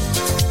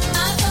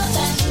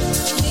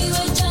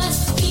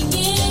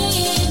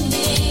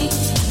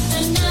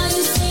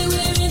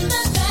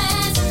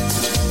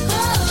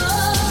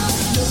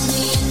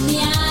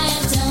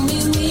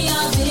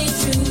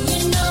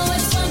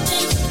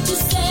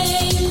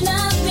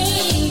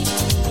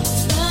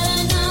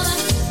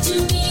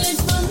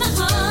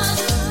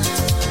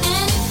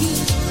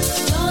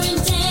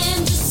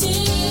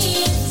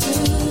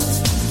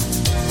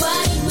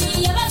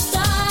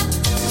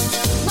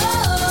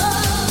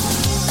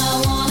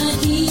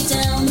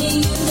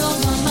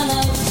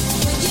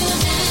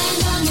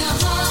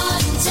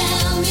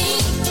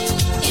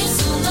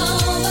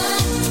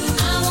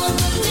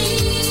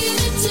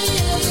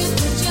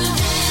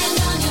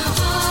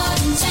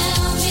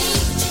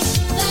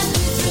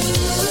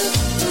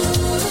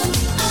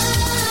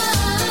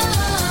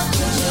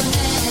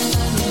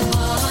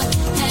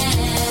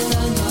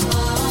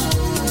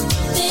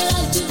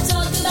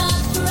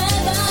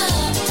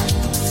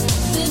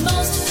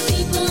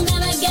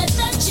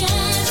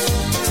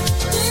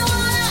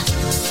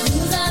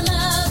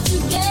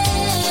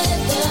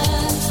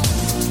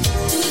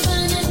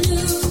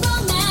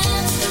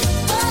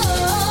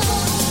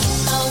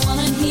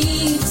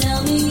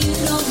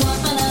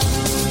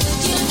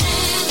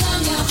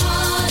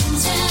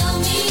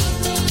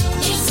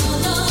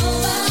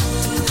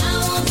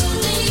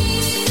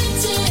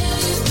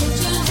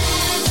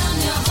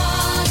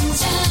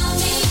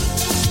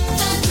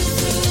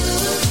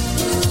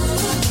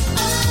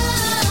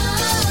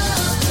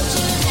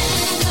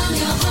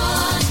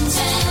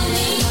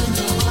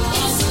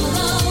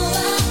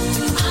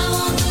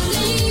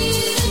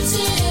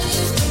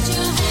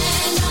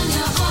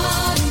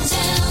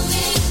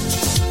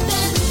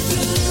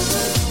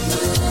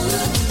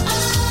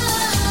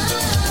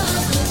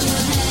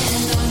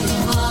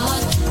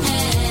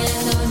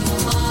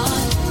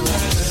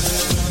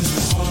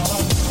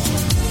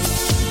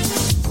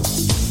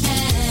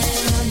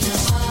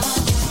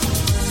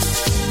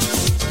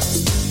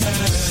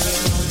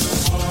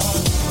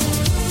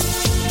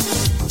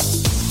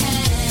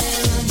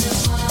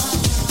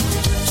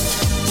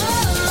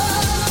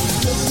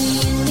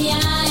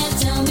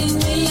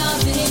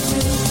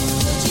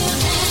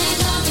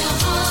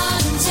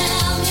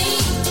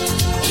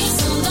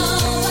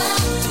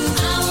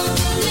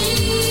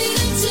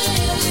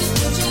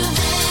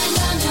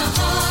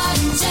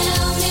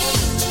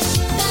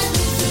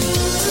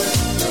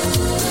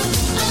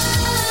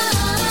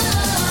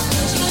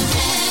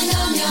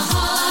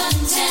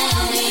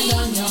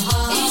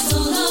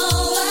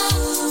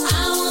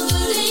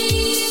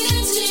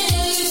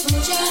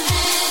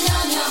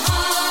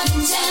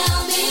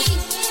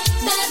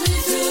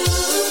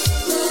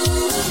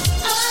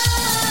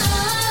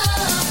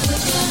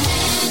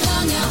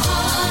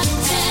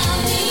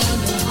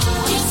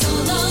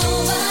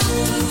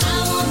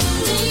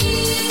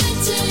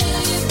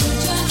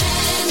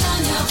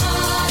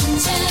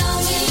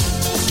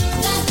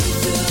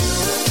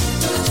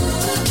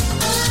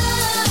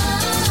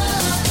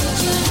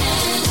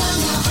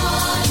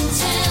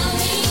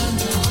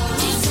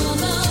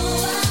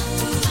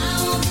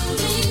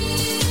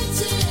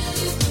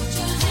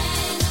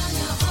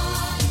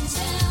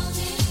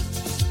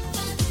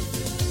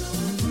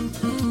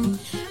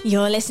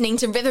 You're listening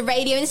to River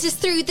Radio, and this is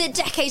Through the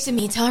Decades with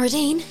me, Tara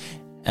Deane.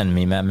 And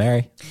me, Matt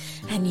Mary.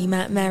 And you,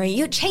 Matt Mary.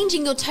 You're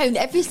changing your tone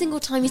every single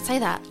time you say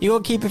that. You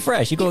got to keep it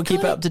fresh. You got to keep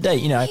it up to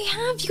date, you know. You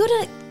have. You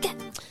got to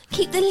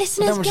keep the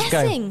listeners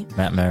guessing. Go,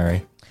 Matt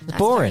Mary. It's That's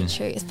boring. Very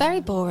true. It's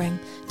very boring.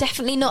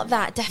 Definitely not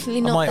that.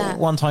 Definitely not I might that.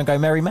 one time go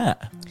Mary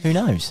Matt. Who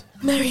knows?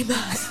 Mary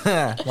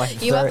Matt.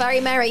 You throw are it- very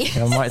merry.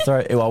 I might throw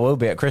it. Well, I will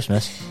be at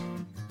Christmas.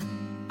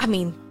 I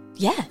mean,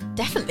 yeah,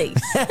 definitely.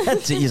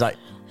 So he's like,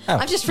 oh,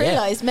 I've just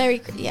realised,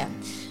 yeah.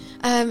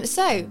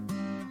 So,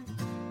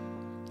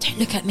 don't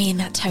look at me in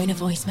that tone of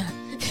voice, man.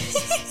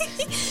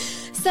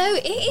 So,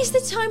 it is the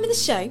time of the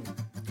show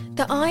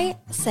that I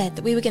said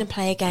that we were going to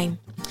play a game.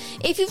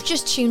 If you've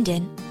just tuned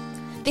in,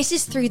 this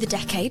is Through the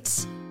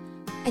Decades,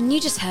 and you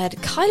just heard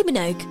Kylie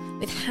Minogue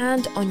with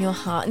Hand on Your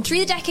Heart. And Through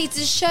the Decades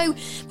is a show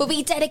where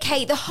we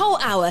dedicate the whole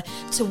hour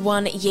to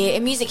 1 year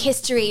in music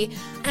history.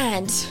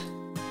 And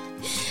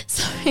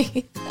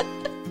sorry,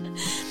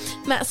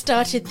 Matt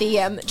started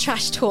the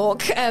trash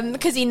talk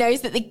because he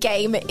knows that the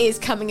game is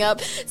coming up.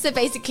 So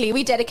basically,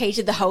 we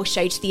dedicated the whole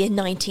show to the year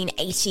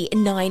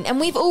 1989, and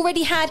we've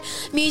already had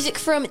music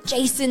from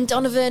Jason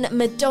Donovan,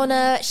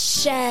 Madonna,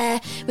 Cher.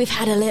 We've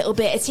had a little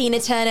bit of Tina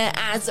Turner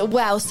as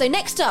well. So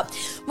next up,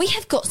 we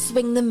have got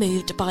Swing the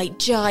Mood by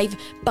Jive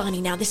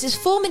Bunny. Now, this is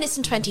 4 minutes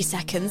and 20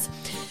 seconds,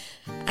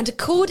 and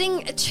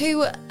according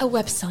to a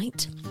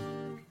website,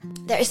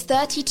 there is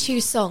 32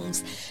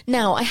 songs.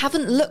 Now, I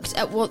haven't looked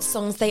at what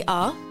songs they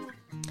are,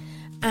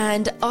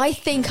 and I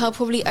think I'll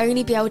probably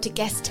only be able to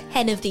guess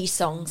 10 of these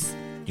songs.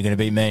 You're going to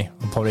beat me.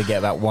 I'll probably get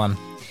about 1.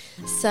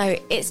 So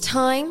it's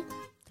time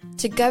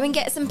to go and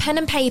get some pen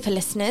and paper,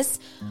 listeners,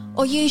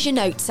 or use your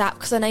notes app,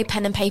 because I know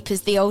pen and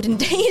paper's the olden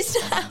days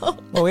now.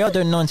 Well, we are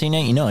doing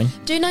 1989.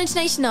 Do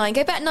 1989.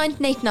 Go back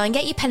 1989.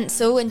 Get your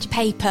pencil and your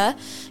paper.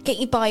 Get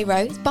your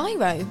biro. It's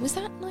biro. Was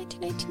that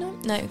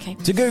 1989? No, okay.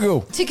 To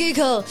Google. To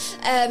Google.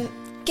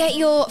 Get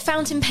your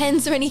fountain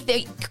pens or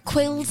anything.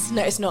 Quills.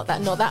 No, it's not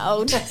that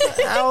old.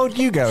 How old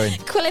are you going?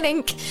 Quill and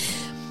ink.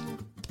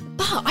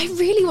 But I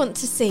really want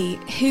to see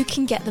who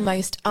can get the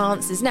most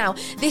answers. Now,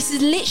 this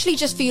is literally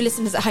just for you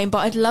listeners at home, but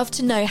I'd love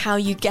to know how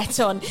you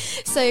get on.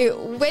 So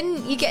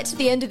when you get to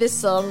the end of this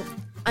song,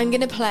 I'm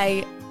going to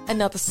play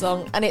another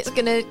song, and it's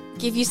going to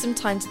give you some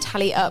time to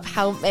tally up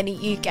how many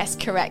you guessed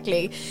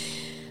correctly.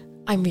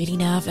 I'm really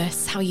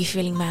nervous. How are you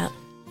feeling, Matt?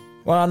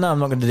 Well, I know I'm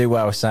not going to do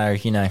well, so,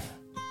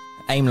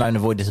 aim low and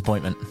avoid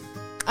disappointment.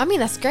 I mean,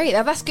 that's great.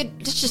 That's good.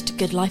 It's just a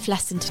good life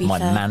lesson, to be fair.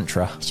 My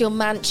mantra. It's your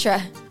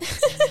mantra.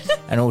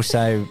 And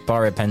also,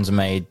 biro pens are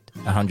made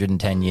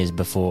 110 years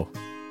before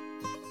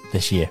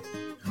this year.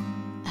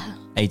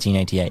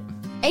 1888.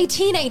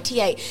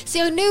 1888.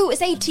 See, I knew it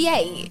was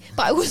 88,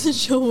 but I wasn't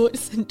sure what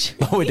century.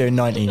 Oh, we're doing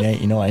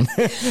 1989.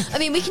 I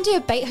mean, we can do a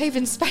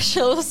Beethoven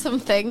special or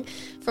something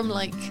from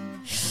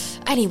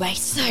Anyway,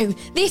 so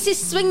this is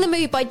Swing the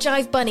Mood by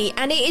Jive Bunny,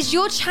 and it is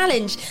your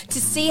challenge to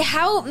see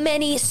how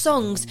many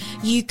songs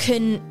you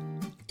can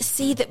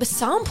see that were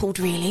sampled,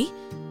 really.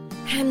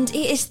 And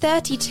it is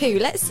 32.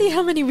 Let's see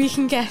how many we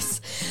can guess.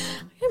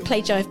 I'm going to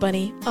play Jive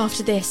Bunny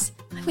after this.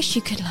 I wish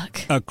you good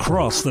luck.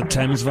 Across the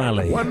Thames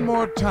Valley. One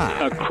more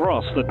time.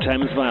 Across the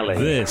Thames Valley.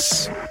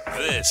 This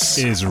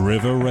is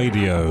River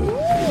Radio.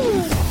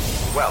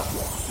 Well,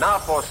 now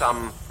for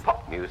some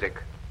pop music.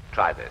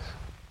 Try this.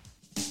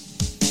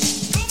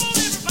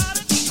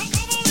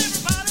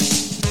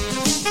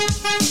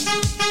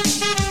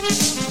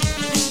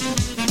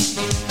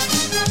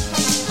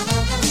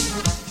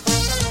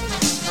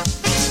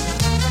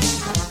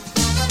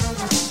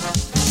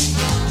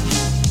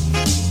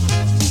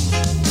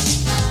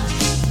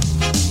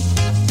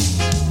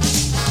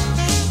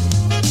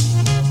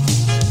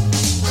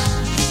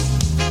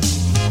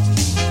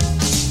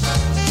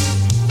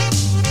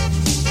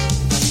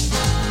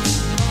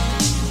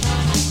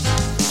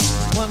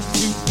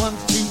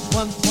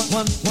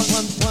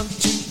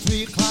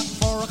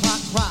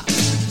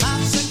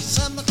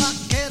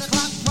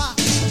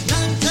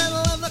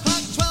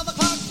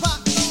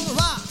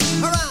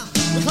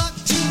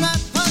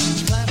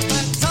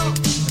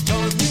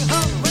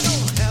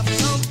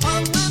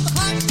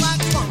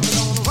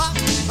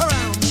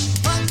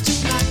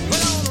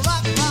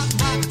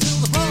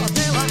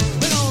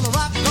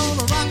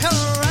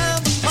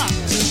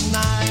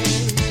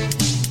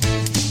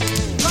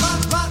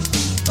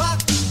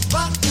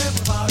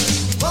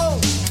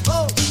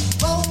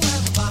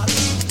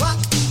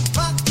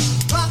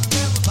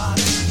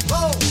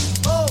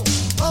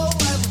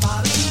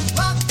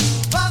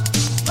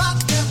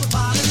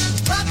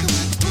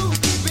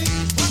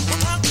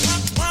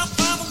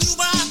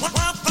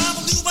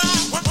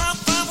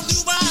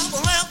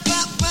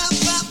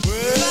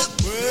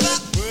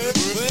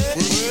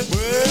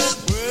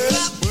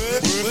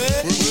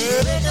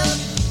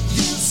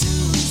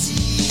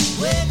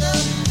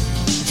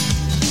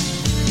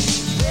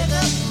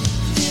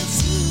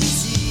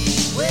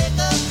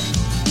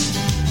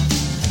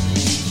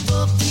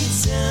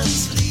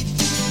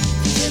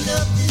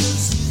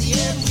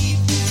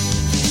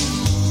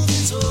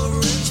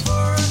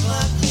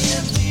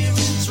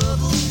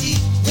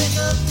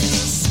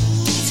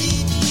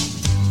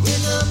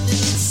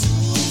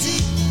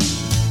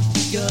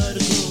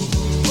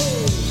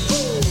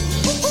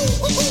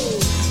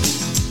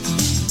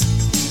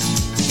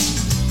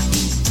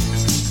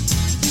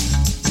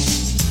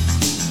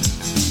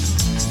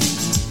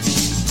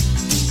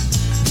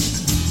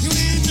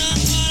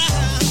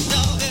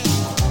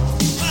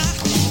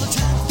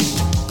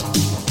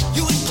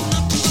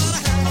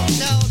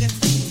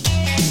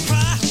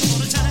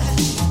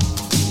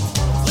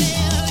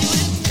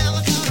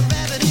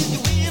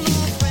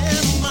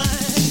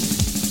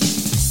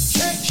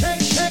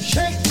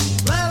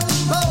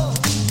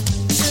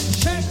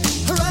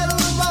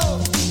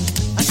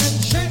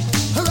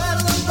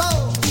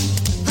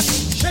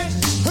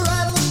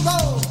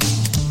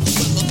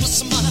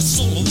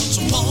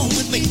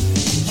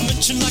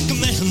 Dancing like a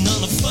man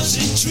on a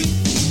fuzzy tree.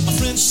 My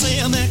friends say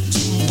I'm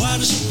acting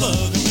wild as a bug.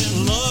 I'm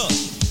in love.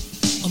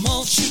 I'm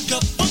all shook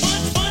up. One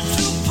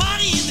through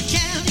party in the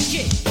county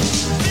gate.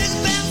 Big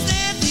bells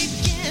there, they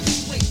can't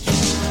wait.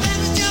 And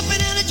a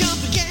jumping and a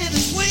jumping can't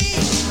swing.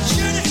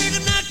 Sure to heard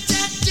him knock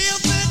that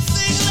jailbird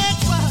sing.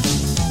 Let's rock.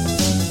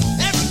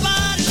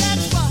 Everybody,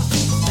 let's rock.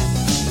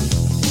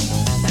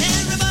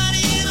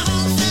 Everybody in the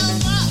whole cell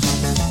block.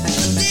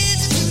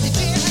 Dancing to the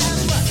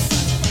jailhouse rock.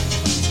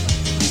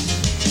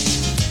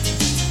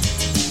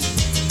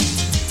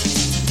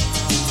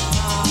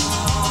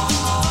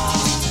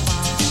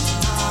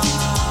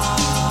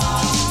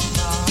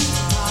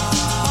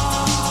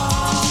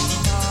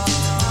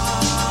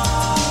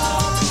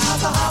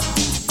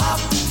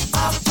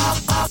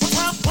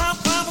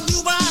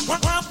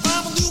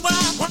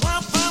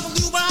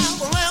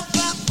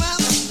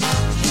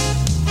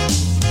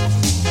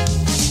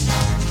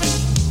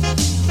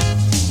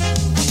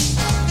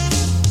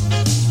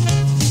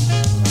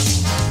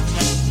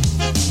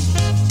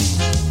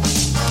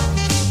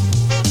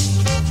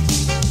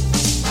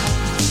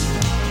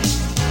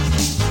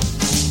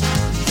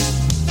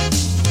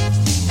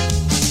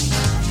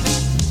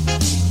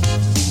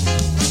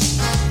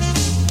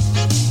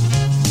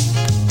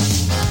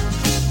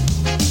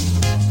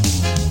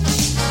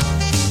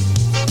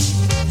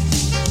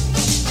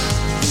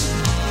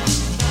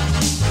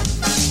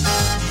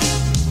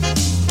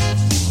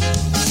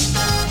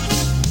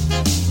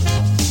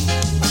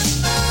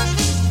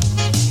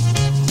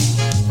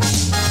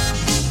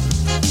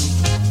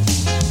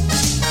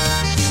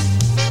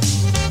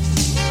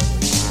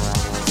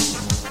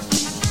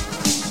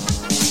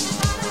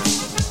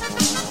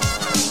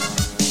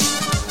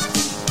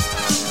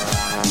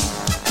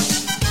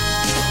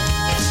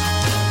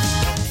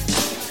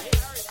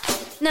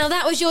 Now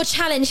that was your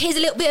challenge. Here's a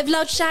little bit of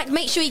Love Shack.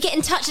 Make sure you get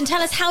in touch and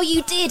tell us how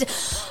you did.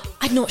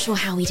 I'm not sure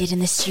how we did in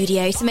the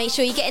studio, so make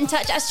sure you get in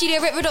touch at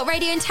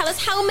studio@ritva.radio and tell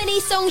us how many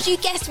songs you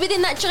guessed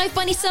within that Jive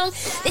Bunny song.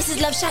 This is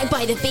Love Shack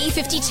by the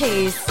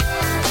B-52s.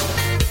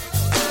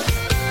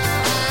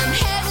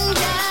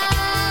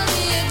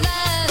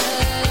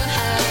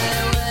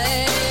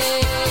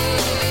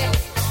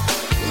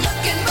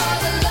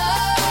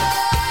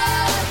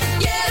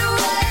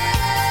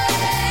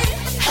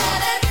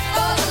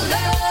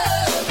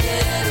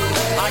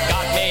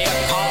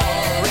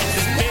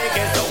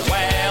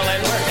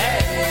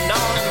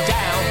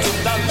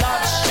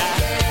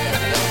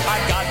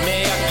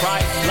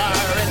 Chrysler,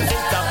 and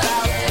it's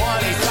about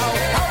 20, so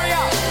hurry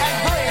up and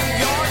bring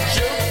your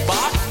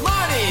jukebox.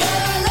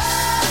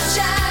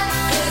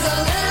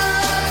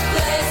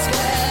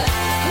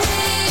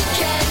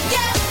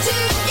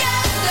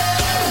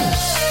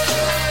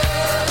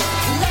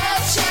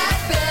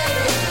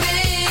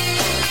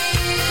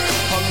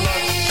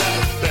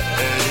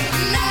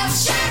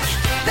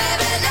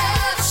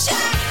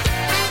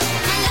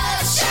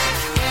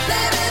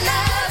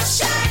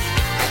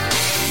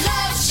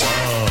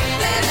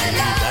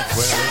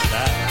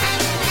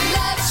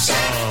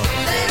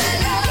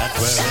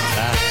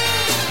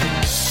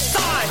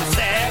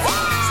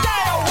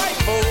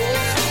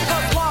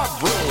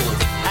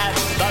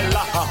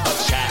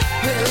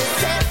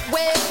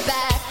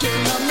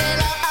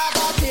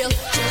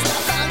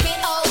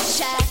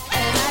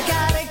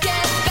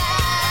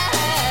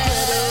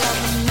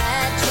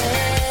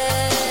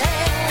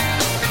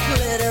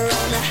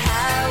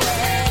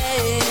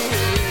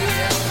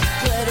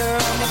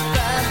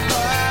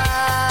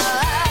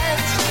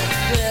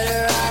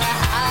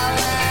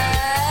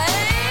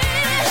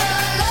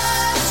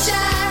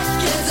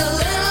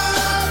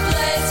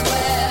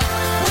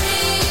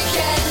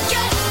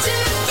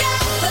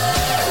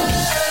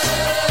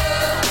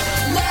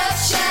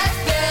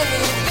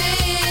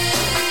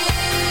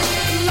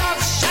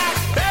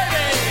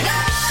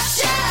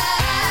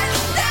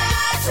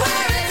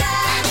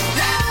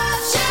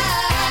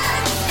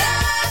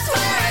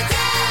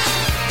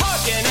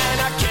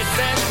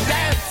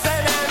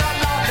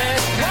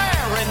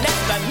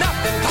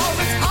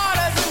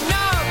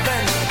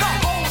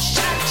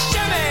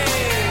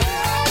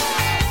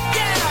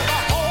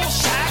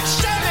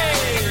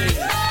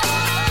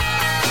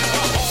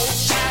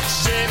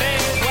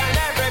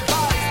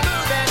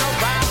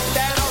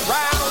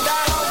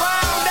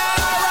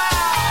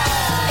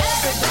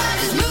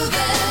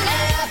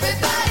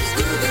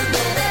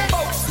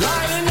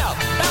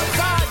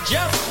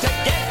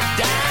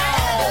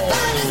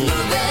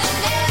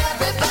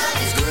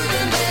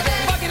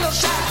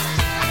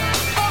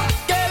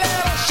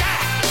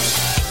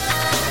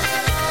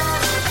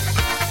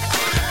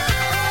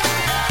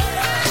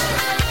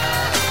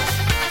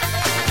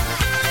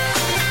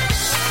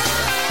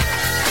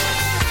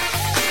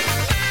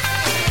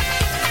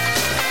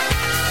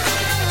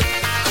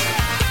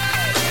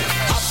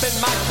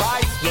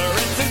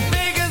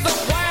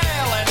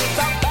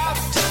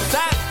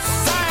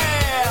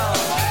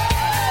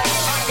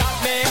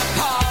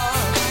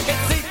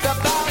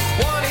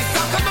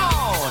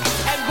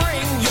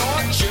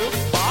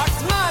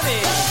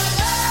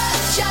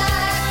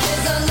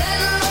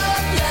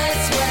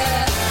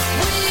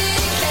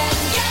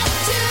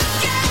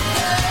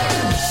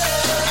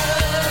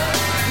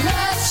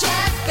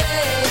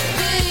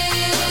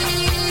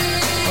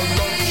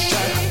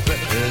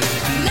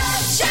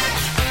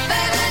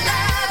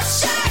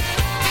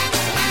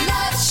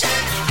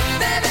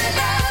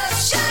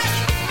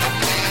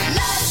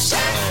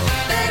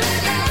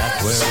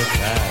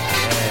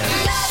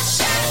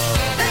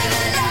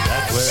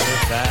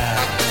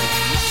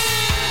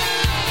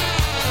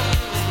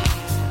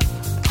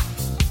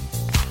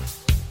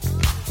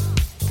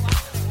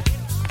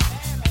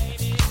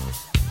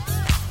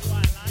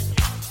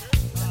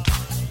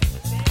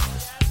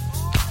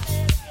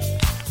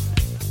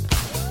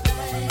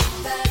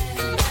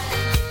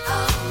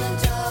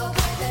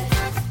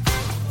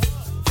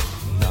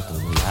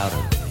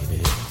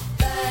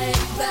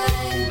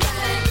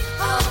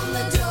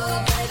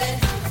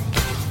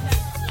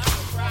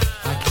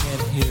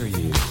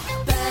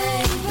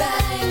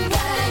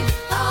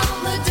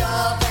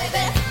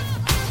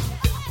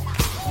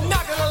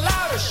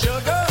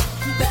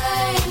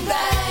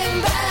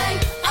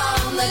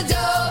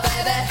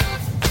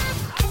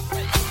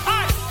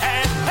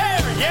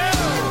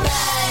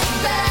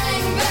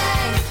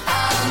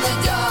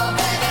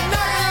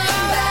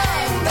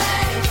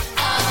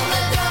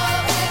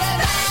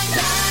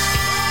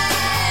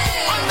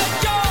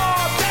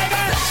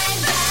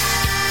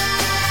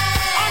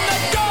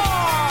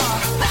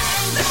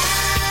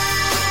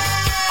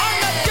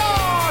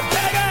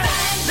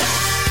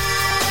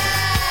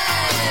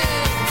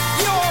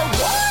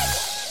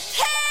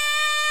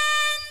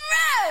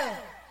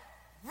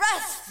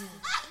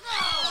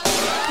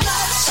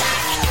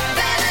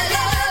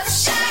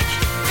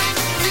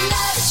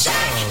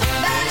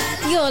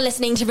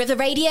 listening to River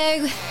Radio,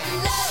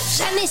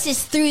 and this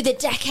is Through the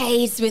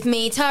Decades with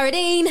me, Tara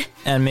Deane.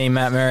 And me,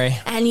 Matt Murray.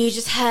 And you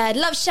just heard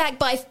Love Shack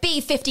by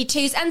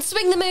B-52s and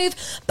Swing the Move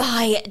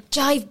by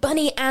Jive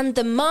Bunny and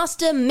the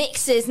Master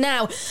Mixers.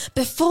 Now,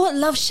 before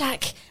Love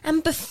Shack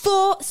and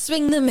before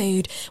Swing the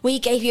Mood, we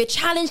gave you a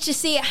challenge to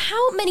see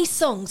how many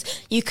songs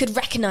you could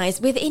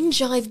recognise within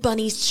Jive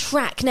Bunny's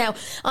track. Now,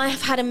 I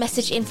have had a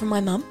message in from my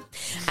mum,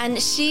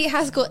 and she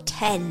has got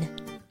 10.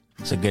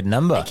 It's a good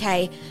number.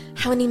 Okay,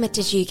 how many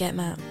did you get,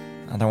 Matt?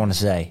 I don't want to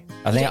say.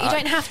 I think You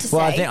don't have to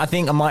Well, say. I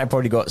think I might have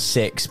probably got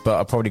 6, but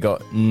I probably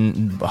got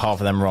half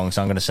of them wrong, so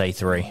I'm going to say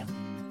 3.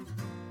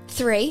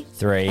 3?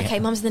 3. Okay,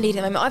 mum's in the lead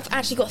at the moment. I've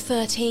actually got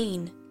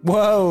 13.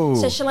 Whoa!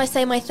 So shall I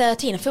say my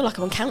 13? I feel like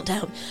I'm on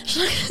countdown.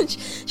 Shall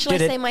I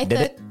say my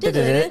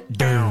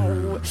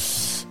 13?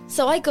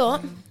 So I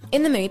got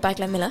In the Mood by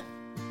Glenn Miller.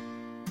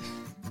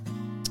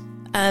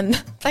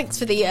 Thanks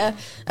for the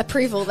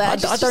approval there. I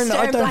don't know.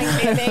 I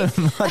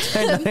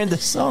don't know the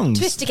songs.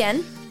 Twist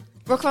Again,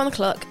 Rock Around the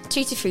Clock,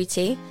 Tutti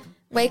Frutti,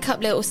 Wake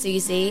Up Little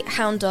Susie,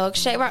 Hound Dog,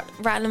 Shake,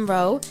 Rattle and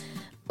Roll,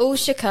 All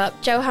Shook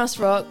Up, Jailhouse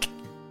Rock,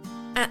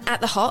 At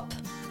the Hop,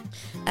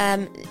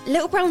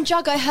 Little Brown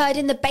Jug I heard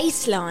in the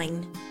bass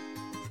line.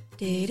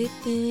 You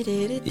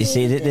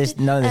see,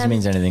 none of this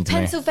means anything to me.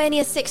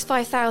 Pennsylvania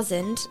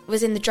 65000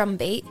 was in the drum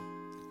beat.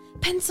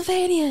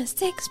 Pennsylvania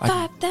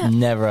 65000.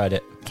 Never heard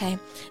it. Okay.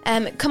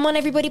 Come On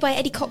Everybody by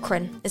Eddie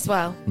Cochran as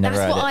well. Never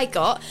That's heard what it. I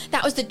got.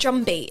 That was the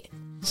drum beat.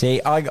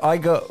 See, I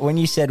got, when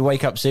you said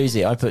Wake Up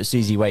Susie, I put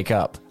Susie Wake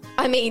Up.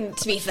 I mean,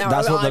 to be fair,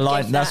 That's what the I'd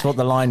line. give That's that. what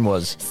the line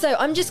was. So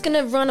I'm just going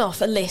to run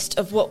off a list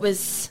of what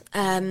was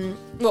on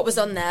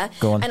there.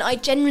 Go on. And I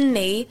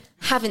genuinely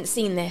haven't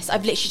seen this.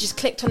 I've literally just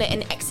clicked on it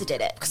and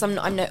exited it because I'm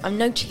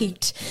no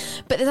cheat.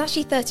 But there's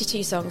actually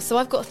 32 songs, so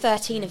I've got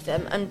 13 of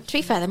them. And to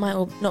be fair, they might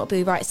all not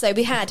be right. So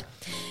we had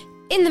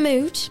In the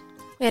Mood.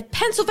 We had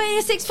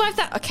Pennsylvania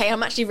 65000. Okay,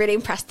 I'm actually really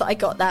impressed that I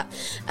got that.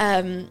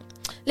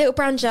 Little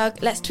Brown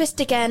Jug, Let's Twist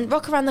Again,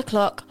 Rock Around the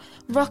Clock,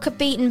 Rock a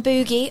Beat and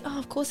Boogie. Oh,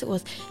 of course it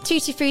was.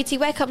 Tutti Frutti,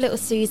 Wake Up Little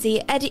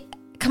Susie, Eddie,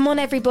 Come On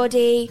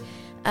Everybody,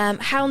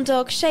 Hound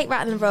Dog, Shake,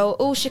 Rattle and Roll,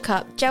 All Shook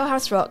Up,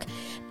 Jailhouse Rock,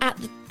 At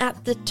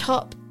the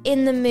Top,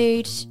 In the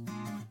Mood,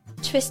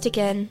 Twist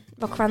Again,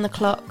 Rock Around the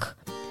Clock,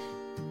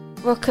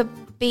 Rock a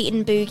Beat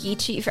and Boogie,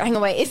 Tutti Frutti. Hang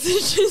on, wait,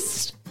 it's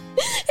just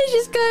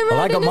going around. Well,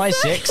 I got in a my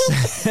circle.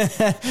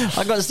 6.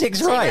 I got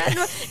 6 right.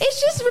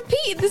 It's just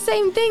repeated the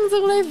same things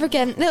all over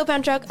again. Little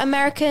Brown Jug,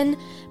 American,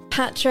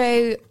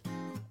 Patro,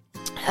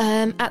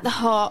 At the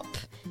Hop.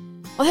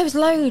 Oh, there was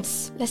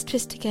loads. Let's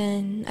Twist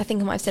Again. I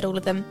think I might have said all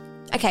of them.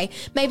 Okay,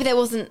 maybe there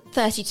wasn't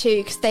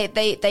 32 because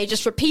they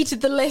just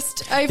repeated the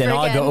list over Then again.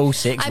 I got all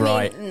 6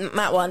 right. mean,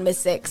 Matt won with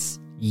 6.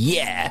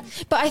 Yeah.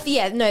 But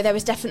no, there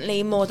was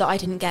definitely more that I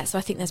didn't get, so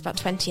I think there's about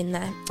 20 in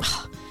there.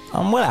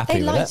 I'm well happy They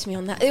with lied it. to me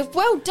on that.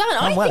 Well done.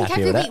 I'm I well think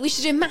happy every with week it. we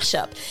should do a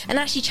mashup and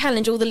actually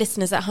challenge all the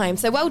listeners at home.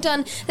 So well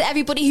done to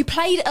everybody who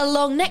played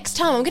along. Next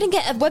time, I'm going to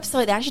get a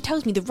website that actually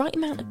tells me the right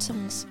amount of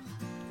songs.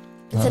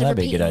 Well, Instead of that'd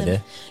be a good repeating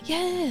them.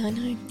 idea. Yeah, I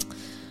know.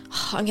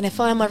 I'm going to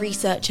fire my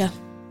researcher.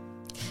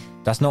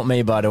 That's not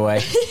me, by the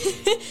way.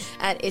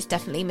 And it's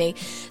definitely me.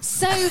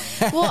 So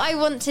what I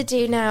want to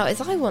do now is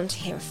I want to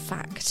hear a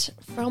fact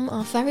from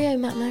our very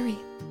own Matt Murray.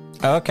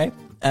 Oh, okay.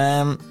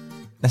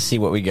 Let's see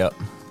what we got.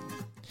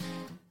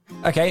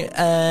 Okay,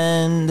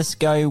 and let's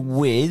go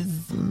with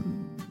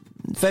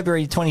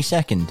February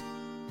 22nd.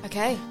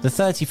 Okay. The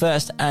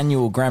 31st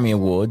annual Grammy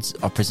Awards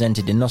are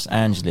presented in Los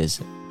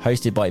Angeles,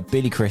 hosted by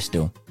Billy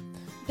Crystal.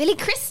 Billy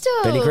Crystal.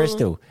 Billy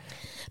Crystal.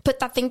 Put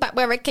that thing back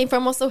where it came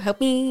from, also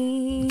help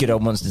me. Good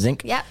old Monsters,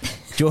 Inc. Yep.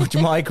 George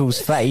Michael's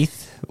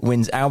Faith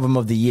wins Album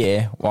of the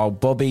Year, while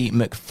Bobby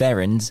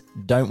McFerrin's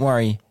Don't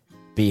Worry,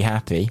 Be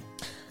Happy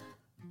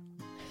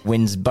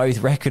wins both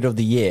Record of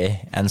the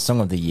Year and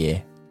Song of the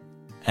Year.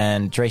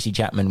 And Tracy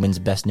Chapman wins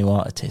Best New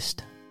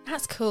Artist.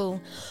 That's cool.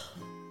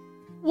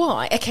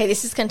 Why? Okay,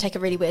 this is going to take a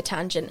really weird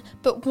tangent.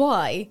 But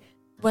why,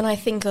 when I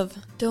think of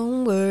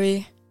Don't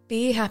Worry,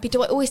 Be Happy,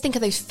 do I always think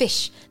of those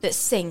fish that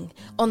sing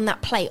on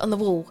that plate on the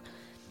wall?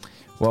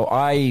 Well,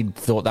 I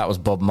thought that was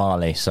Bob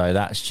Marley, so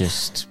that's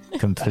just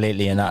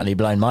completely and utterly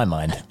blown my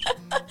mind.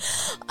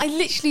 I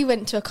literally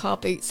went to a car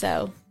boot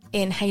sale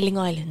in Hayling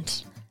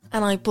Island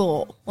and I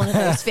bought one of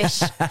those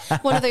fish.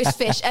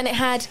 And it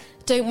had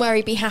Don't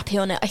Worry, Be Happy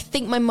on it. I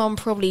think my mum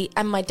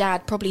and my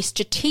dad probably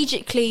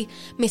strategically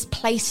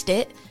misplaced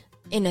it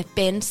in a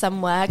bin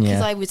somewhere because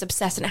Yeah. I was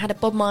obsessed, and it had a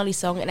Bob Marley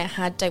song and it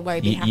had Don't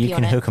Worry, Be Happy You on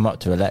can it. hook them up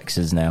to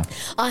Alexas now.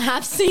 I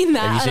have seen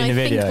that, Have you seen and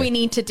the I video? think we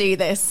need to do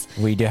this.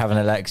 We do have an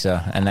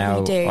Alexa, and now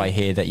We do. I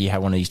hear that you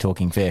have one of these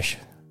talking fish.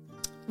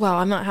 Well,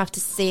 I might have to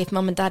see if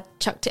mum and dad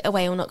chucked it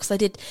away or not, because I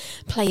did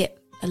play it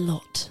a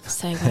lot.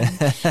 So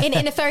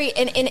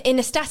in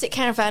a static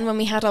caravan when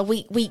we had our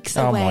weeks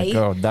Oh away. my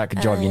God, that could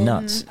drive you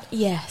nuts.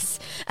 Yes.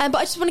 But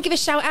I just want to give a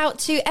shout out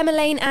to Emma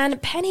Lane and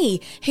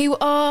Penny, who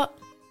are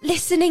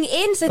listening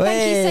in. So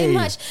thank you so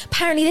much.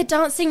 Apparently they're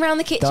dancing around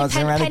the kitchen.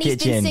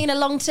 Penny's been singing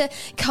along to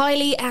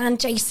Kylie and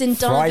Jason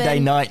Donovan. Friday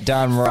night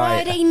done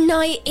right. Friday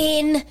night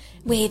in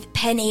with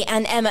Penny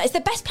and Emma. It's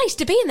the best place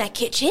to be in their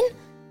kitchen.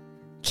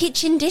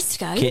 Kitchen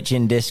disco.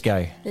 Kitchen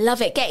disco.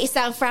 Love it. Get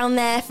yourself round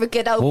there for a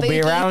good old We'll boogie.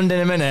 be around in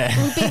a minute.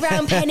 We'll be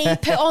round, Penny.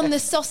 Put on the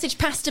sausage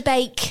pasta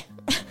bake.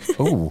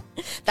 Ooh.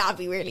 That'd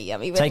be really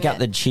yummy, wouldn't Take out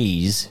the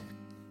cheese.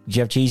 Do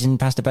you have cheese in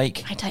pasta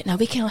bake? I don't know.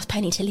 We can ask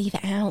Penny to leave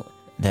it out.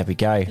 There we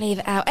go. Leave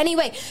it out.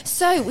 Anyway,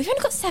 so we've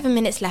only got 7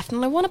 minutes left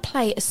and I want to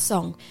play a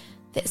song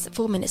that's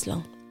 4 minutes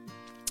long.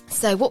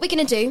 So what we're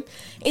going to do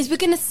is we're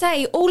going to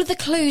say all of the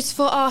clues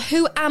for our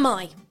Who Am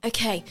I?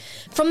 Okay,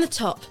 from the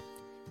top.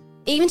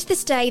 Even to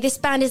this day, this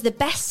band is the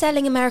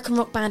best-selling American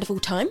rock band of all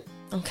time.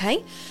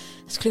 Okay,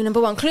 that's clue number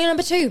 1. Clue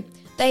number 2,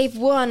 they've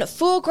won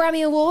 4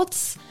 Grammy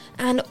Awards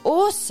and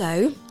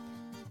also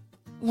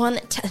won,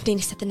 I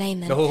nearly said the name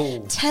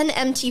then, 10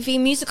 MTV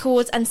Music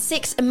Awards and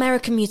 6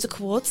 American Music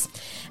Awards.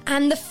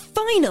 And the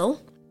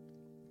final,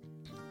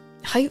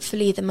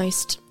 hopefully the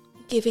most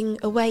giving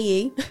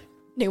away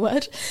new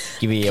word.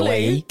 Giving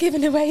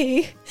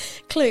away.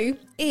 Clue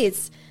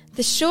is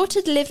the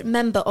shorter-lived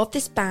member of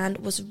this band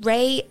was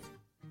Ray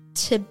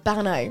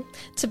Tabano.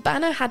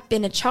 Tabano had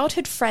been a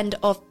childhood friend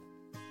of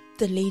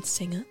the lead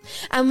singer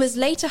and was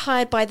later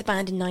hired by the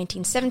band in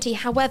 1970.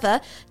 However,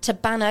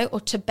 Tabano,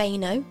 or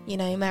Tabano, you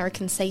know,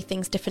 Americans say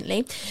things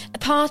differently,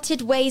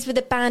 parted ways with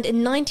the band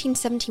in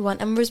 1971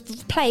 and was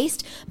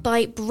replaced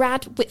by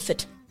Brad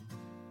Whitford.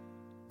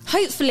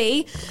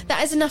 Hopefully,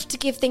 that is enough to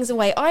give things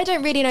away. I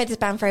don't really know this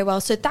band very well,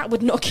 so that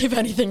would not give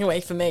anything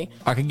away for me.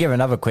 I can give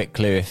another quick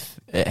clue if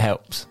it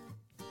helps.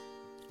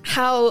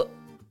 How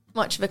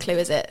much of a clue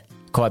is it?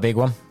 Quite a big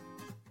one.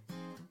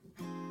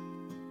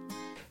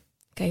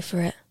 Go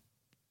for it.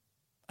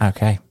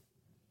 Okay.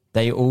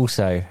 They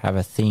also have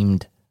a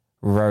themed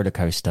roller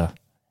coaster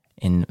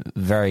in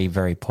very,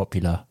 very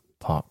popular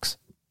parks.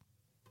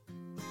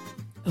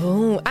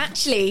 Oh,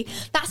 actually,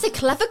 that's a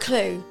clever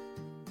clue.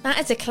 That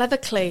is a clever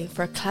clue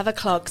for a clever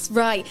clogs.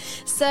 Right,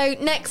 so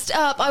next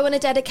up, I want to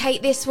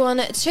dedicate this one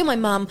to my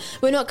mum.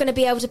 We're not going to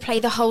be able to play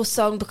the whole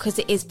song because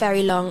it is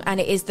very long and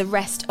it is the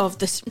rest of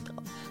the...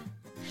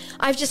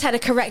 I've just had a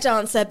correct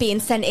answer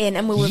being sent in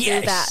and we'll review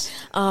that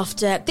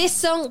after this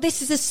song.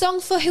 This is a song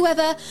for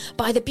whoever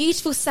by the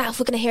Beautiful South.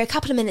 We're going to hear a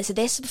couple of minutes of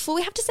this before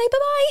we have to say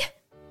bye-bye.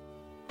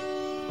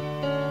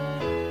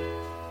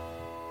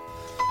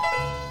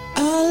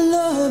 I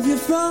love you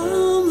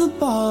from the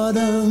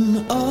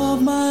bottom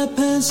of my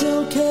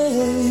pencil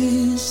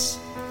case.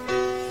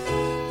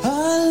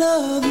 I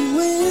love you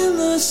in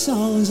the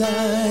songs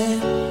I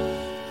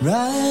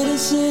write and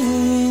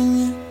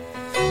sing.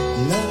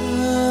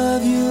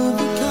 Love you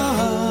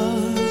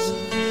because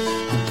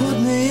you put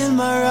me in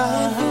my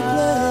rightful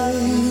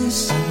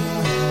place.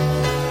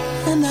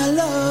 And I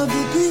love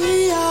the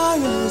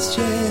PRS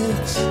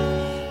checks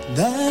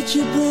that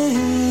you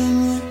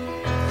bring.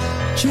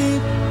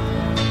 Cheap,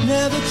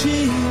 never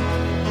cheap.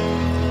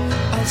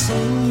 I'll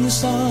sing you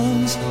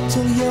songs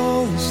till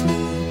you're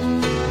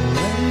asleep.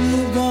 When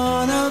you've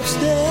gone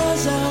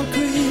upstairs, I'll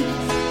creep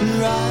and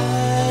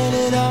write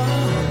it all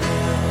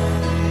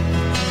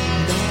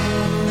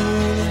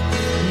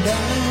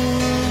down,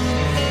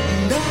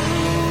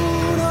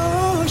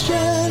 oh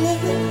Shelley,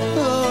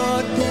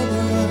 oh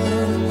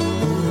Deborah,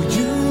 oh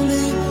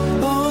Julie,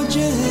 oh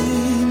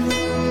Jane.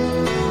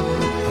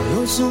 I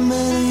wrote so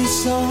many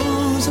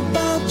songs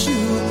about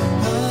you,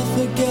 I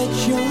forget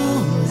your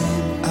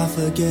name, I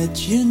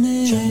forget your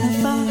name.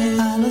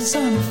 Jennifer,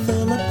 Allison,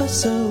 Philippa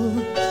Sue,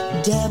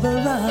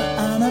 Deborah,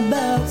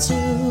 Annabelle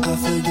too. I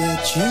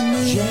forget your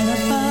name.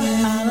 Jennifer,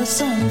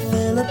 Allison,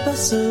 Philippa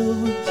Sue,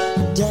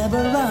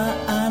 Deborah,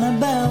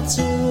 Annabelle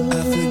too. I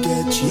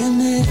forget your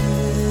name.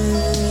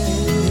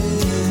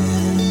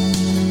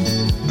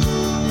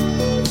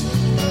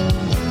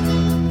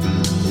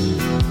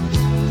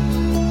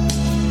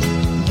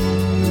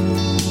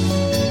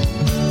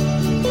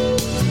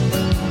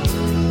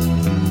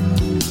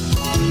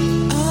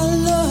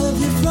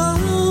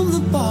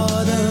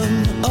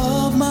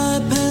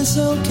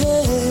 Pencil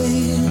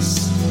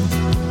case.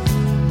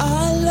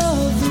 I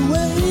love the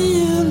way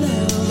you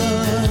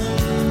never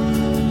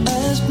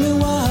ask me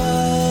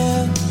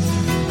why.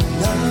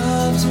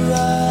 Love's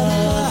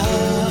right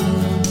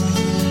now,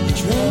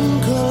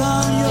 twinkle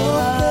on your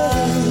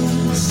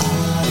face.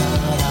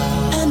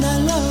 And I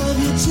love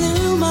you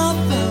till my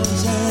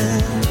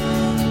fountain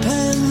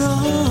pen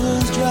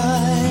runs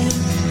dry.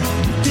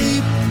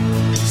 Deep,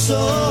 so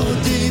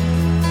deep,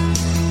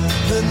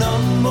 the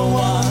number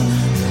one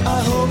I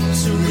hope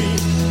to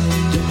reap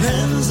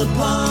depends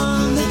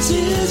upon the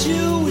tears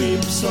you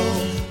weep.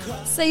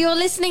 So you're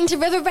listening to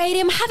River Radio.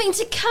 I'm having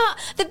to cut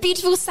the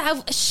Beautiful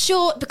South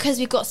short because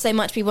we've got so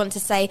much we want to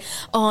say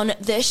on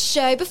the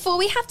show before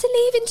we have to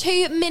leave in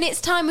 2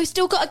 minutes time. We've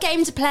still got a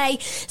game to play.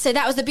 So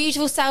that was the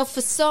Beautiful South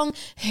for song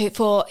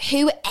for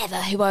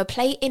whoever who I'll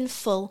play in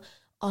full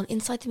on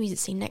Inside the Music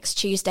Scene next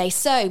Tuesday.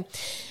 So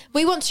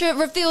we want to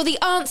reveal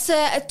the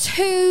answer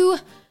to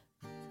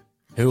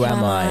Who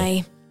am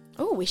I?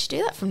 Oh, we should do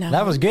that from now on.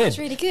 That was good. That's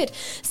really good.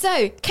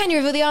 So, can you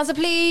reveal the answer,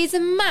 please,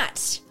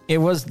 Matt? It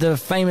was the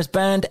famous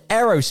band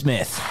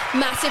Aerosmith.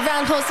 Massive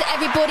round of applause to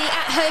everybody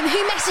at home who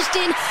messaged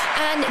in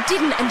and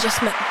didn't and just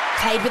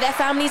played with their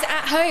families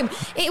at home.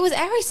 It was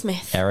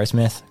Aerosmith.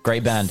 Aerosmith.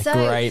 Great band. So,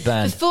 Great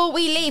band. Before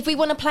we leave, we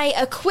want to play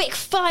a quick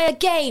fire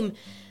game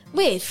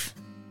with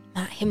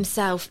Matt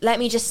himself. Let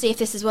me just see if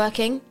this is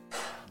working.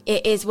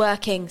 It is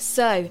working.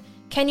 So,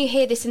 can you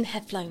hear this in the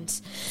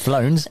headphones?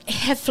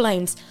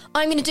 Headphones.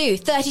 I'm going to do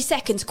 30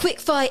 seconds quick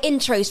fire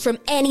intros from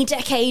any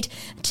decade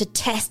to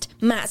test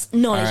Matt's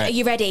knowledge. All right. Are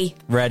you ready?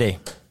 Ready.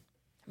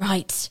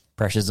 Right.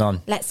 Pressure's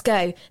on. Let's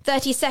go.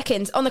 30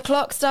 seconds on the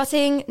clock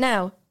starting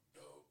now.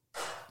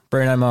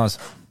 Bruno Mars.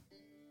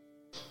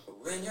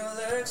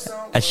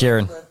 Ed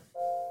Sheeran.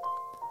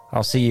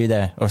 I'll see you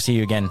there. I'll see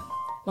you again.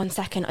 1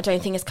 second. I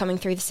don't think it's coming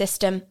through the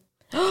system.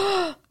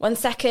 1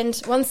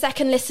 second. 1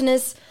 second,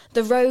 listeners.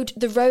 The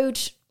road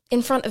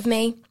in front of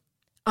me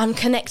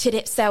unconnected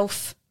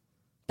itself.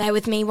 Bear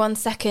with me 1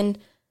 second.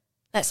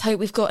 Let's hope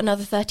we've got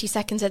another 30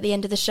 seconds at the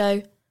end of the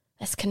show.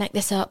 Let's connect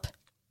this up.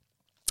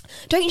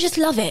 Don't you just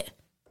love it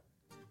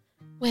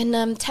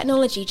when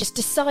technology just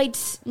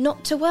decides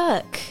not to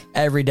work?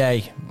 Every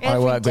day. I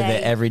work with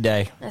it every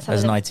day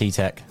as an IT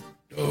tech.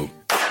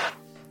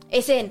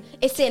 It's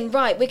in.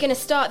 Right, we're going to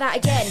start that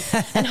again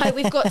and hope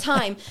we've got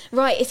time.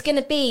 Right, it's going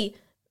to be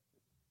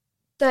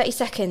 30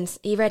 seconds.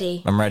 Are you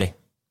ready? I'm ready.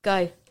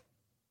 Go.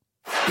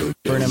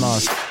 Bruno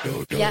Mars.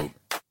 Yeah.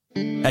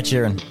 Ed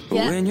Sheeran.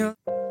 Yeah.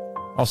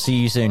 I'll see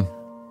you soon.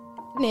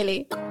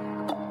 Nearly.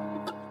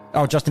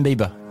 Oh, Justin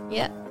Bieber.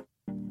 Yeah.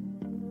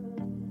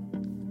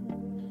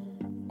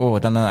 Oh, I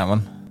don't know that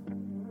one.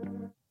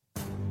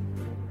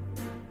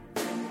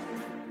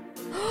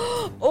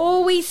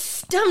 Oh, we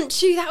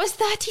stumped you. That was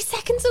 30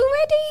 seconds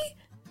already.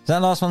 Is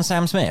that last one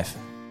Sam Smith?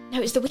 No,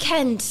 it was The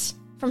Weeknd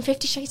from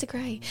 50 Shades of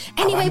Grey.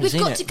 Anyway, we've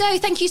seen got it. to go.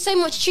 Thank you so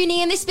much for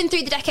tuning in. This has been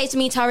Through the Decades with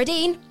me, Tara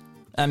Deane.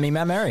 And me,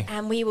 Matt Mary.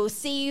 And we will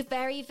see you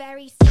very,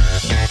 very soon.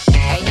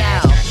 Hey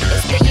now,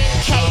 it's the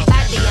UK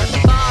Addy and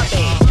the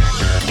Barbie.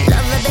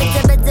 Love a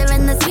bitter, bitter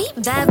and the sweet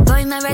bad boy, my